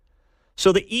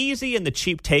 So the easy and the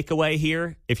cheap takeaway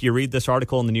here, if you read this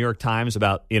article in the New York Times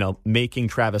about, making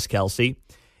Travis Kelce,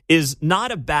 is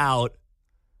not about,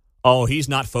 he's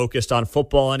not focused on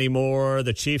football anymore.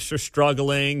 The Chiefs are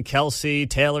struggling. Kelce,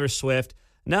 Taylor Swift.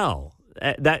 No,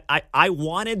 I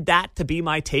wanted that to be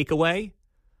my takeaway.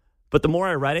 But the more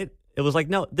I read it, it was like,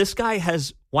 no, this guy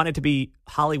has wanted to be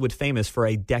Hollywood famous for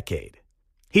a decade.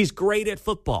 He's great at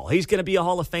football. He's going to be a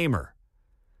Hall of Famer.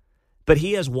 But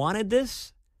he has wanted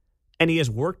this, and he has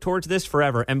worked towards this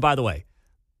forever. And by the way,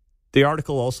 the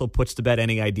article also puts to bed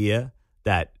any idea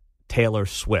that Taylor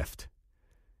Swift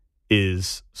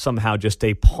is somehow just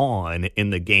a pawn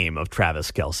in the game of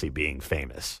Travis Kelce being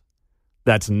famous.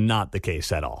 That's not the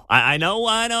case at all. I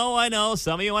know.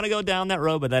 Some of you want to go down that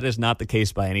road, but that is not the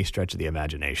case by any stretch of the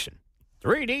imagination.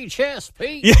 3D chess,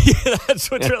 Pete. Yeah,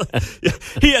 that's what's really. Yeah.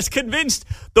 He has convinced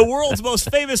the world's most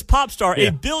famous pop star,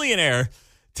 a billionaire,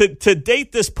 to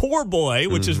date this poor boy,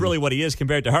 which is really what he is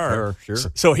compared to her. Sure.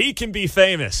 So he can be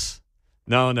famous.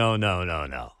 No.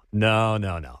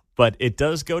 But it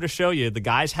does go to show you the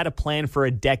guys had a plan for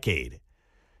a decade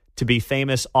to be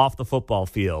famous off the football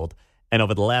field. And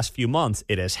over the last few months,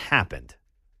 it has happened.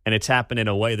 And it's happened in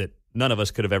a way that none of us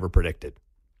could have ever predicted.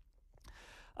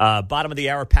 Bottom of the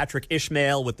hour, Patrick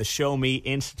Ishmael with the Show Me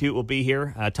Institute will be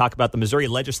here. Talk about the Missouri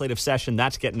legislative session.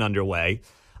 That's getting underway.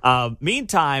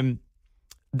 Meantime,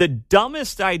 the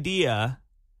dumbest idea,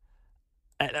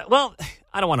 well,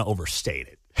 I don't want to overstate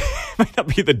it. It might not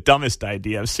be the dumbest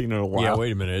idea I've seen in a while. Yeah,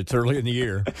 wait a minute. It's early in the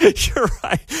year. You're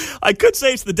right. I could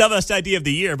say it's the dumbest idea of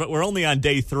the year, but we're only on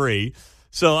day 3,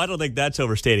 so I don't think that's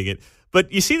overstating it.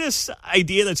 But you see this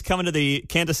idea that's coming to the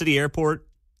Kansas City airport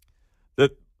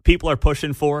that people are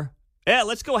pushing for? Yeah,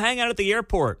 let's go hang out at the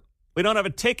airport. We don't have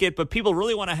a ticket, but people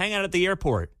really want to hang out at the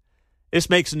airport. This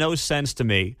makes no sense to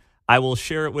me. I will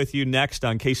share it with you next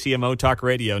on KCMO Talk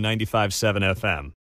Radio 95.7 FM.